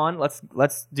move on.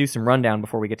 Let's do some rundown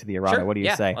before we get to the errata. Sure. What do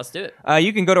you say? Let's do it.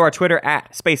 You can go to our Twitter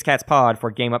at SpaceCatsPod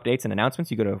for game updates and announcements.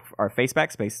 You go to our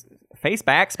Faceback Space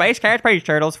Cats Page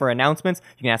Turtles for announcements.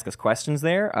 You can ask us questions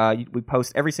there. We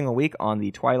post every single week on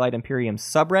the Twilight Imperium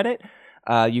subreddit.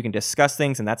 You can discuss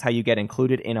things, and that's how you get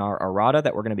included in our errata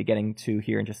that we're going to be getting to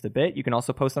here in just a bit. You can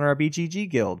also post on our BGG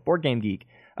Guild, Board Game Geek.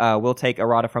 We'll take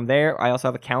errata from there. I also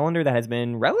have a calendar that has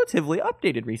been relatively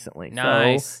updated recently.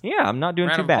 Nice. So, yeah, I'm not doing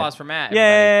Round too of bad. applause for Matt.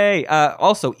 Yay!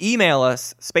 Also, email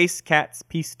us,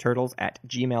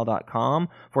 spacecatspieceturtles@gmail.com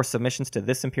for submissions to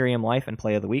This Imperium Life and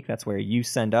Play of the Week. That's where you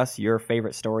send us your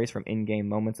favorite stories from in-game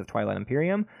moments of Twilight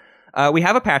Imperium. We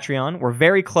have a Patreon. We're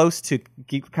very close to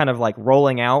kind of like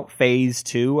rolling out phase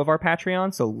 2 of our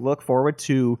Patreon, so look forward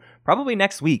to probably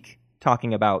next week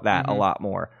talking about that a lot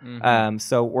more.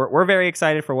 So we're very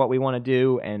excited for what we want to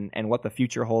do and what the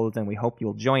future holds, and we hope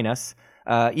you'll join us.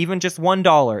 Even just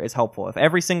 $1 is helpful. If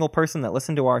every single person that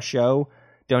listened to our show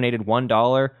donated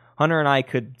 $1, Hunter and I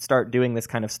could start doing this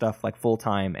kind of stuff like full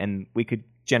time, and we could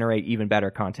generate even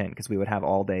better content because we would have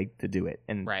all day to do it.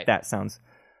 And that sounds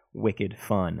wicked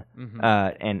fun,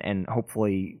 and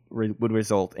hopefully would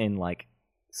result in like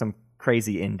some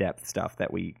crazy in-depth stuff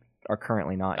that we are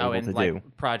currently not able to do.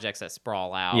 Projects that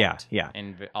sprawl out. Yeah.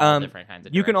 And all different kinds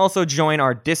of You can also join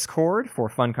our Discord for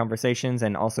fun conversations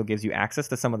and also gives you access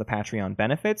to some of the Patreon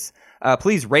benefits.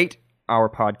 Please rate our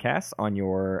podcast on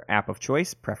your app of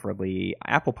choice, preferably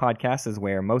Apple Podcasts is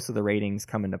where most of the ratings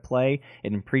come into play.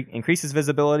 It increases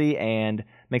visibility and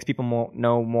makes people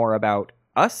know more about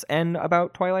us and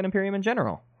about Twilight Imperium in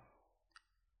general.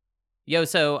 Yo,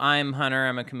 so I'm Hunter.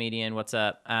 I'm a comedian. What's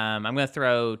up? I'm going to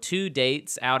throw 2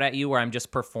 dates out at you where I'm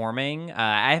just performing.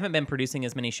 I haven't been producing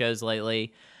as many shows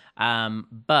lately.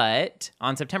 But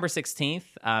on September 16th,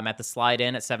 at the Slide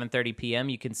In at 7:30 p.m.,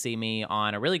 you can see me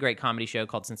on a really great comedy show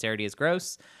called Sincerity is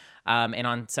Gross. And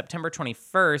on September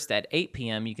 21st at 8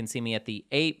 p.m., you can see me at the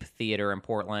Ape Theater in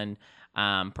Portland,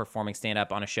 performing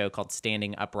stand-up on a show called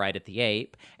Standing Upright at the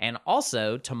Ape. And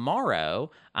also, tomorrow,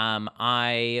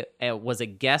 I was a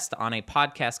guest on a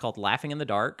podcast called Laughing in the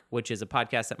Dark, which is a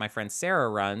podcast that my friend Sarah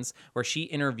runs, where she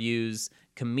interviews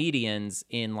comedians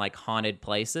in like haunted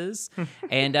places.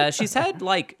 And she's had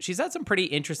some pretty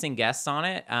interesting guests on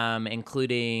it,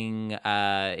 including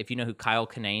if you know who Kyle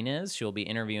Kinane is, she'll be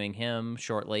interviewing him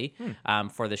shortly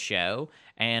for the show,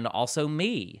 and also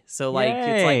me. So like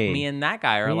Yay. It's like me and that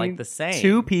guy are like the same.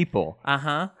 2 people.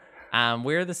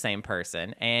 We're the same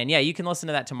person. And yeah, you can listen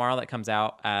to that tomorrow. That comes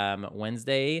out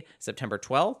Wednesday, September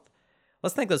 12th.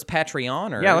 Let's thank those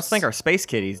Patreoners. Yeah, let's thank our space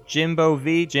kitties, Jimbo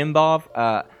V,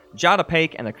 Jimbov, Jada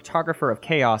Pake, and the cartographer of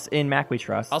chaos in Mac We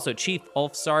Trust. Also, Chief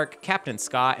Ulfsark, Captain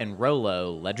Scott, and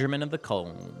Rolo, Ledgerman of the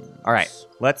Cones. All right,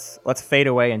 let's fade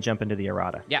away and jump into the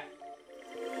errata. Yeah.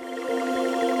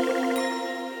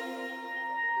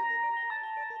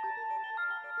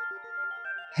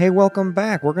 Hey, welcome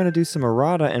back. We're going to do some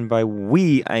errata, and by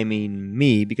we, I mean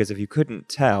me, because if you couldn't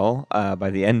tell, by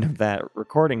the end of that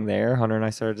recording there, Hunter and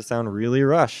I started to sound really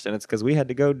rushed, and it's because we had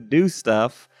to go do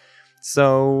stuff.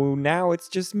 So now it's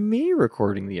just me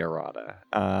recording the errata,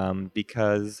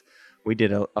 because we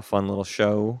did a fun little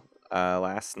show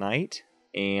last night,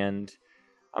 and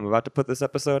I'm about to put this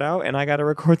episode out, and I got to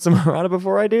record some errata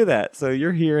before I do that. So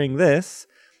you're hearing this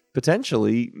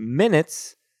potentially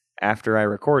minutes after I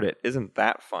record it. Isn't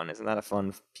that fun? Isn't that a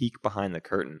fun peek behind the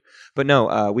curtain? But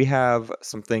no, we have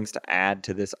some things to add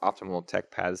to this Optimal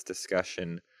Tech Paths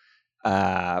discussion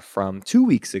from 2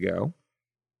 weeks ago.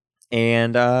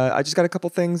 And I just got a couple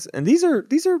things, and these are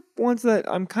ones that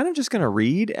I'm kind of just going to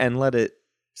read and let it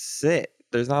sit.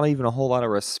 There's not even a whole lot of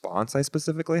response I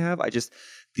specifically have.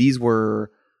 These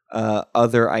were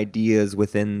other ideas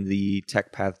within the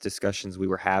Tech Path discussions we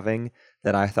were having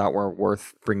that I thought were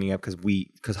worth bringing up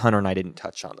because Hunter and I didn't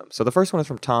touch on them. So the first one is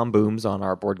from Tom Booms on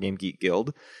our Board Game Geek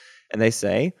Guild, and they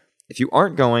say, if you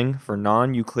aren't going for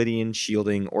non-Euclidean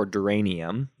shielding or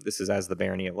Duranium, this is as the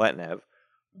Barony of Letnev,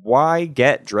 why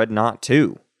get Dreadnought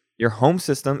 2? Your home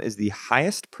system is the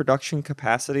highest production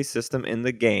capacity system in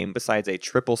the game besides a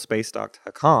triple space-docked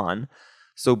Hakan,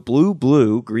 so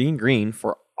blue, green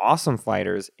for awesome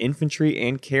fighters, infantry,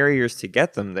 and carriers to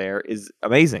get them there is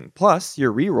amazing. Plus,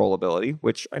 your reroll ability,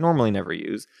 which I normally never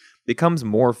use, becomes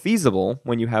more feasible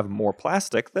when you have more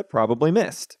plastic that probably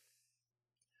missed.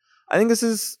 I think this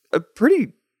is a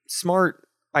pretty smart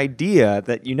idea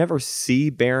that you never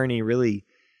see Barony really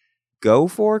go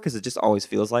for, because it just always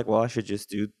feels like, well, I should just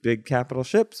do big capital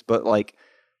ships. But like,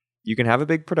 you can have a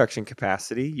big production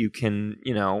capacity. You can,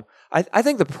 I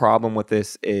think the problem with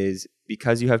this is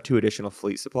because you have 2 additional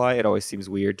fleet supply, it always seems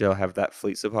weird to have that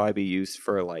fleet supply be used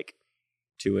for like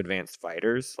 2 advanced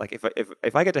fighters. Like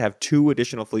if I get to have 2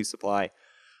 additional fleet supply, I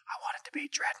want it to be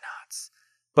dreadnoughts.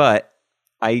 But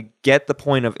I get the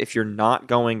point of, if you're not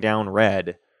going down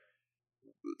red,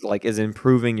 like, is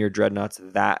improving your dreadnoughts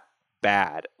that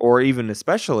bad? Or even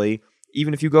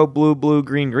if you go blue,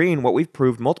 green, what we've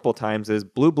proved multiple times is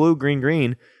blue,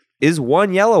 green is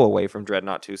 1 yellow away from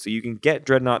Dreadnought 2. So you can get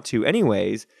Dreadnought 2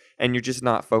 anyways, and you're just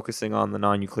not focusing on the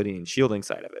non-Euclidean shielding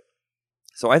side of it.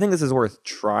 So I think this is worth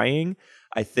trying.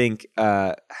 I think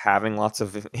having lots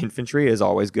of infantry is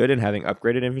always good, and having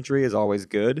upgraded infantry is always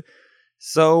good.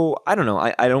 So I don't know.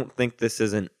 I don't think this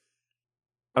is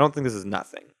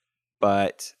nothing,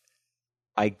 but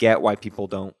I get why people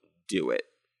don't do it.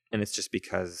 And it's just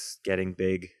because getting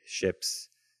big ships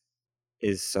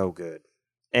is so good.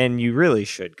 And you really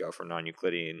should go for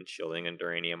non-Euclidean shielding and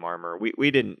Duranium armor.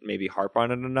 We didn't maybe harp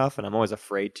on it enough, and I'm always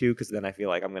afraid to, because then I feel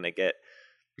like I'm going to get,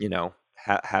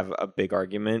 have a big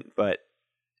argument. But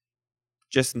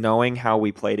just knowing how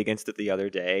we played against it the other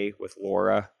day with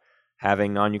Laura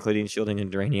having non-Euclidean shielding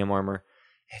and Duranium armor,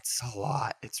 it's a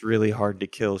lot. It's really hard to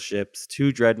kill ships.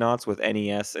 2 dreadnoughts with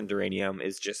NES and Duranium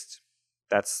is just...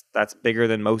 That's bigger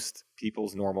than most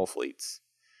people's normal fleets,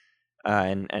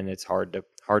 and it's hard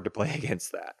to play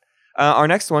against that. Our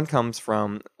next one comes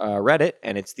from Reddit,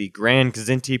 and it's the Grand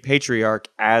Kzinti Patriarch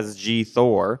as G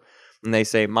Thor, and they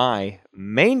say, my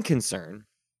main concern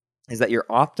is that your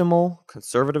optimal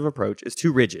conservative approach is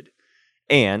too rigid.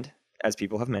 And, as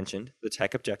people have mentioned, the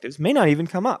tech objectives may not even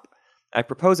come up. I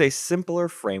propose a simpler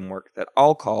framework that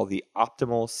I'll call the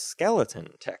optimal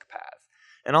skeleton tech path.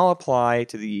 And I'll apply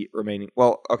to the remaining...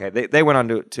 Well, okay, they went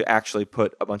on to actually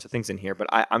put a bunch of things in here, but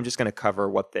I'm just going to cover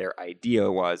what their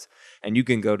idea was. And you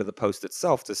can go to the post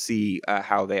itself to see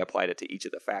how they applied it to each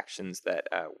of the factions that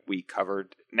we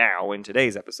covered now in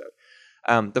today's episode.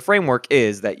 The framework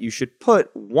is that you should put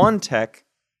one tech...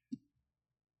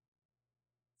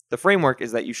 The framework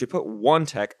is that you should put one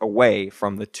tech away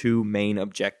from the two main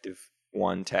objective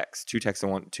one techs. Two techs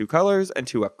in two colors and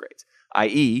two upgrades.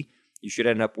 I.e., you should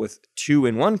end up with two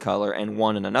in one color and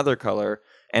one in another color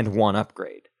and one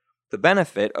upgrade. The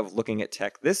benefit of looking at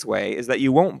tech this way is that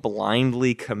you won't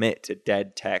blindly commit to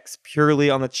dead techs purely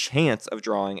on the chance of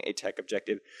drawing a tech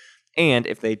objective. And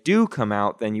if they do come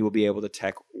out, then you will be able to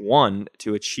tech one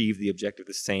to achieve the objective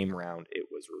the same round it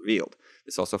was revealed.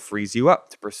 This also frees you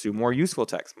up to pursue more useful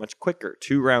techs much quicker,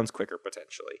 2 rounds quicker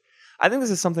potentially. I think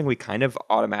this is something we kind of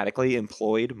automatically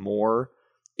employed more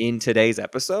in today's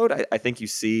episode. I think you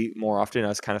see more often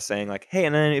us kind of saying like, hey,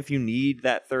 and then if you need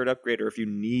that third upgrade or if you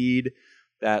need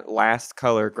that last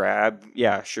color grab,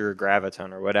 yeah, sure,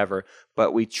 Graviton or whatever.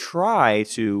 But we try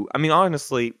to, I mean,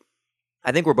 honestly,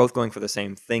 I think we're both going for the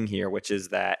same thing here, which is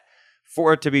that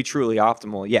for it to be truly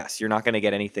optimal, yes, you're not going to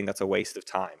get anything that's a waste of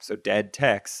time. So dead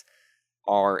techs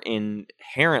are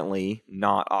inherently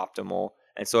not optimal.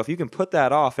 And so if you can put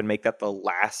that off and make that the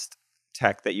last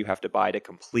tech that you have to buy to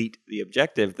complete the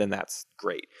objective, then that's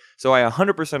great. So I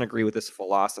 100% agree with this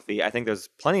philosophy. I think there's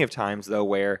plenty of times, though,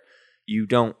 where you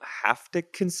don't have to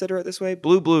consider it this way.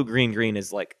 Blue, blue, green, green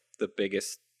is like the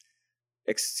biggest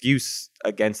excuse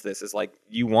against this, is like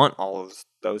you want all of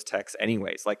those techs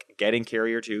anyways. Like getting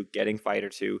Carrier 2, getting Fighter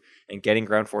 2, and getting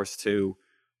Ground Force 2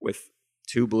 with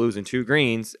 2 blues and 2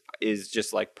 greens is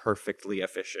just like perfectly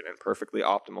efficient and perfectly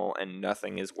optimal, and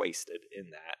nothing is wasted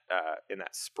in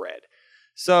that spread.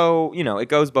 So, you know, it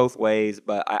goes both ways,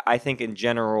 but I think in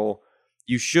general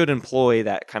you should employ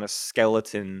that kind of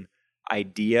skeleton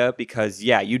idea because,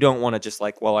 yeah, you don't want to just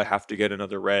like, well, I have to get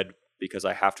another red because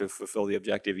I have to fulfill the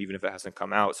objective even if it hasn't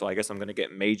come out, so I guess I'm going to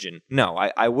get Majin. No,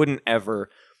 I wouldn't ever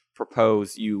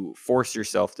propose you force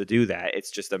yourself to do that.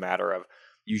 It's just a matter of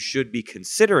you should be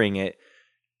considering it.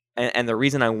 And the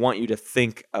reason I want you to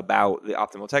think about the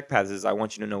optimal tech paths is I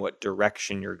want you to know what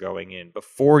direction you're going in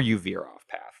before you veer off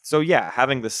path. So yeah,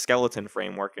 having the skeleton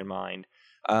framework in mind,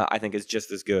 I think is just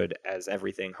as good as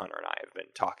everything Hunter and I have been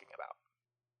talking about.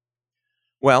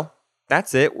 Well,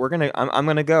 that's it. I'm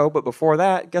gonna go, but before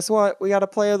that, guess what? We got a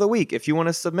play of the week. If you want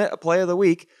to submit a play of the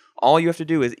week, all you have to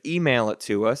do is email it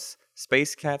to us,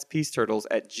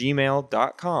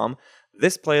 spacecatspieceturtles@gmail.com.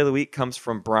 This play of the week comes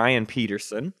from Brian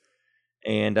Peterson.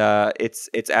 And it's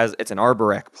an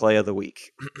Arborec play of the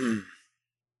week.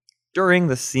 During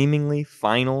the seemingly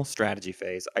final strategy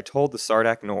phase, I told the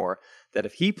Sardak Nor that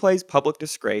if he plays Public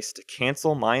Disgrace to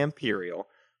cancel my Imperial,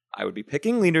 I would be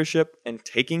picking leadership and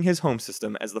taking his home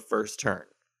system as the first turn.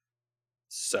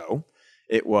 So,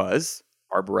 it was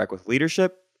Arborec with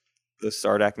leadership, the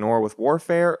Sardak Nor with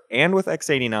warfare, and with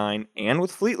X-89, and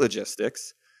with fleet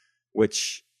logistics,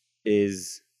 which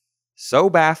is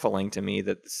so baffling to me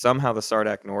that somehow the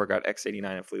Sardak Nor got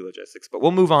X-89 and fleet logistics. But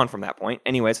we'll move on from that point.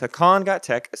 Anyways, Hakan got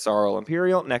tech, Asarul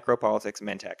Imperial, Necropolitics,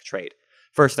 Mentak trade.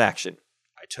 First action,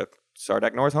 I took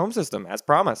Sardak Nor's home system, as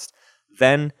promised.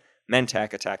 Then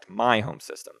Mentak attacked my home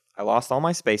system. I lost all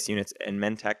my space units, and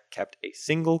Mentak kept a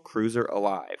single cruiser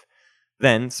alive.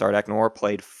 Then Sardak Nor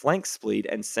played Flank Spleed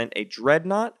and sent a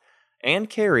Dreadnought and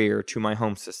Carrier to my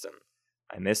home system.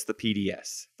 I missed the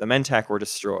PDS. The Mentak were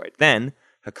destroyed. Then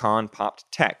Hakan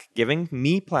popped tech, giving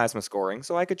me plasma scoring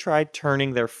so I could try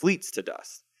turning their fleets to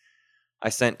dust. I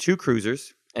sent 2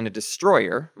 cruisers and a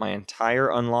destroyer, my entire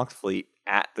unlocked fleet,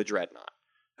 at the Dreadnought.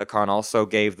 Hakan also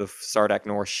gave the Sardak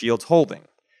Nor shields holding.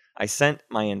 I sent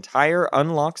my entire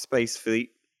unlocked space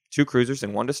fleet, 2 cruisers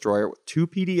and 1 destroyer, with 2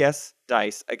 PDS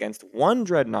dice against 1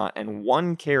 Dreadnought and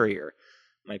 1 Carrier.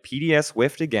 My PDS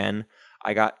whiffed again.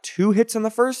 I got 2 hits in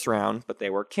the first round, but they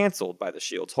were cancelled by the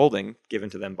shields holding given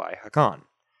to them by Hakan.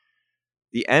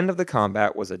 The end of the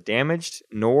combat was a damaged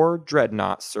Nor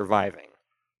Dreadnought surviving.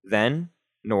 Then,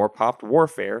 Nor popped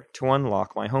Warfare to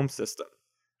unlock my home system.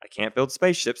 I can't build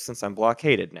spaceships since I'm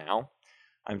blockaded now.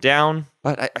 I'm down,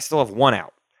 but I still have 1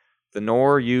 out. The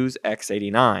Nor use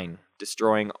X-89,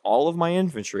 destroying all of my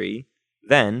infantry,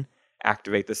 then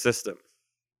activate the system.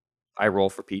 I roll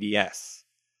for PDS.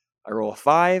 I roll a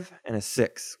 5 and a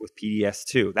 6 with PDS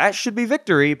 2. That should be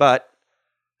victory, but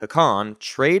Hakan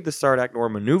trade the Sardak Nor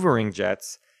maneuvering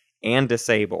jets and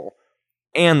disable.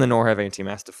 and the nor have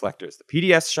anti-mass deflectors. The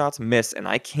PDS shots miss, and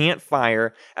I can't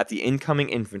fire at the incoming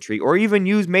infantry or even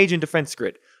use Mage and Defense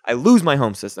Grid. I lose my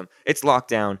home system, it's locked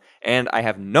down, and I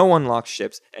have no unlocked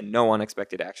ships and no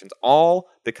unexpected actions, all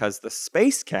because the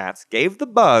Space Cats gave the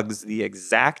bugs the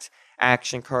exact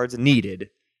action cards needed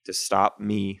to stop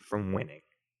me from winning.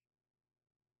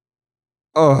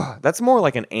 Oh, that's more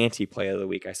like an anti-play of the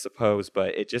week, I suppose,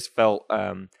 but it just felt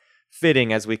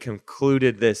fitting as we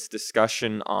concluded this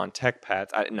discussion on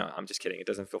TechPads. No, I'm just kidding. It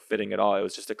doesn't feel fitting at all. It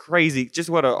was just just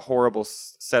what a horrible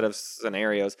set of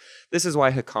scenarios. This is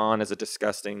why Hacan is a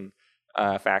disgusting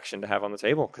faction to have on the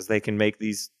table, because they can make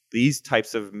these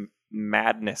types of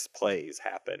madness plays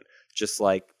happen. Just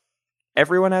like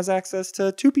everyone has access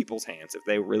to two people's hands if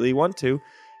they really want to,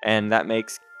 and that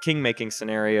makes king-making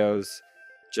scenarios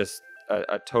just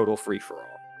a total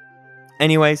free-for-all.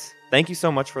 Anyways, thank you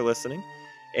so much for listening.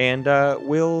 And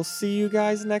we'll see you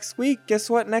guys next week. Guess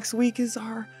what? Next week is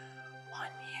our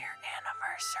 1-year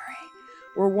anniversary.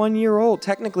 We're 1 year old.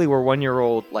 Technically, we're 1 year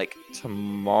old, like,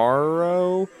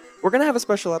 tomorrow. We're going to have a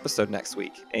special episode next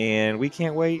week. And we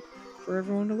can't wait for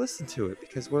everyone to listen to it,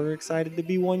 because we're excited to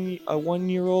be a 1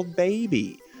 year old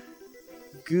baby.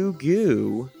 Goo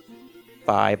goo.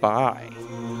 Bye-bye.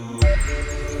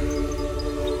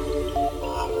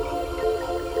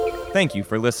 Thank you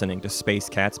for listening to Space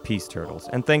Cats Peace Turtles,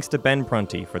 and thanks to Ben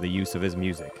Prunty for the use of his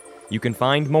music. You can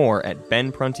find more at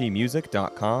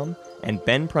benpruntymusic.com and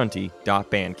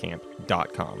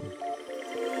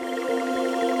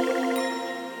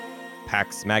benprunty.bandcamp.com.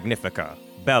 Pax Magnifica,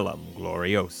 Bellum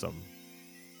Gloriosum.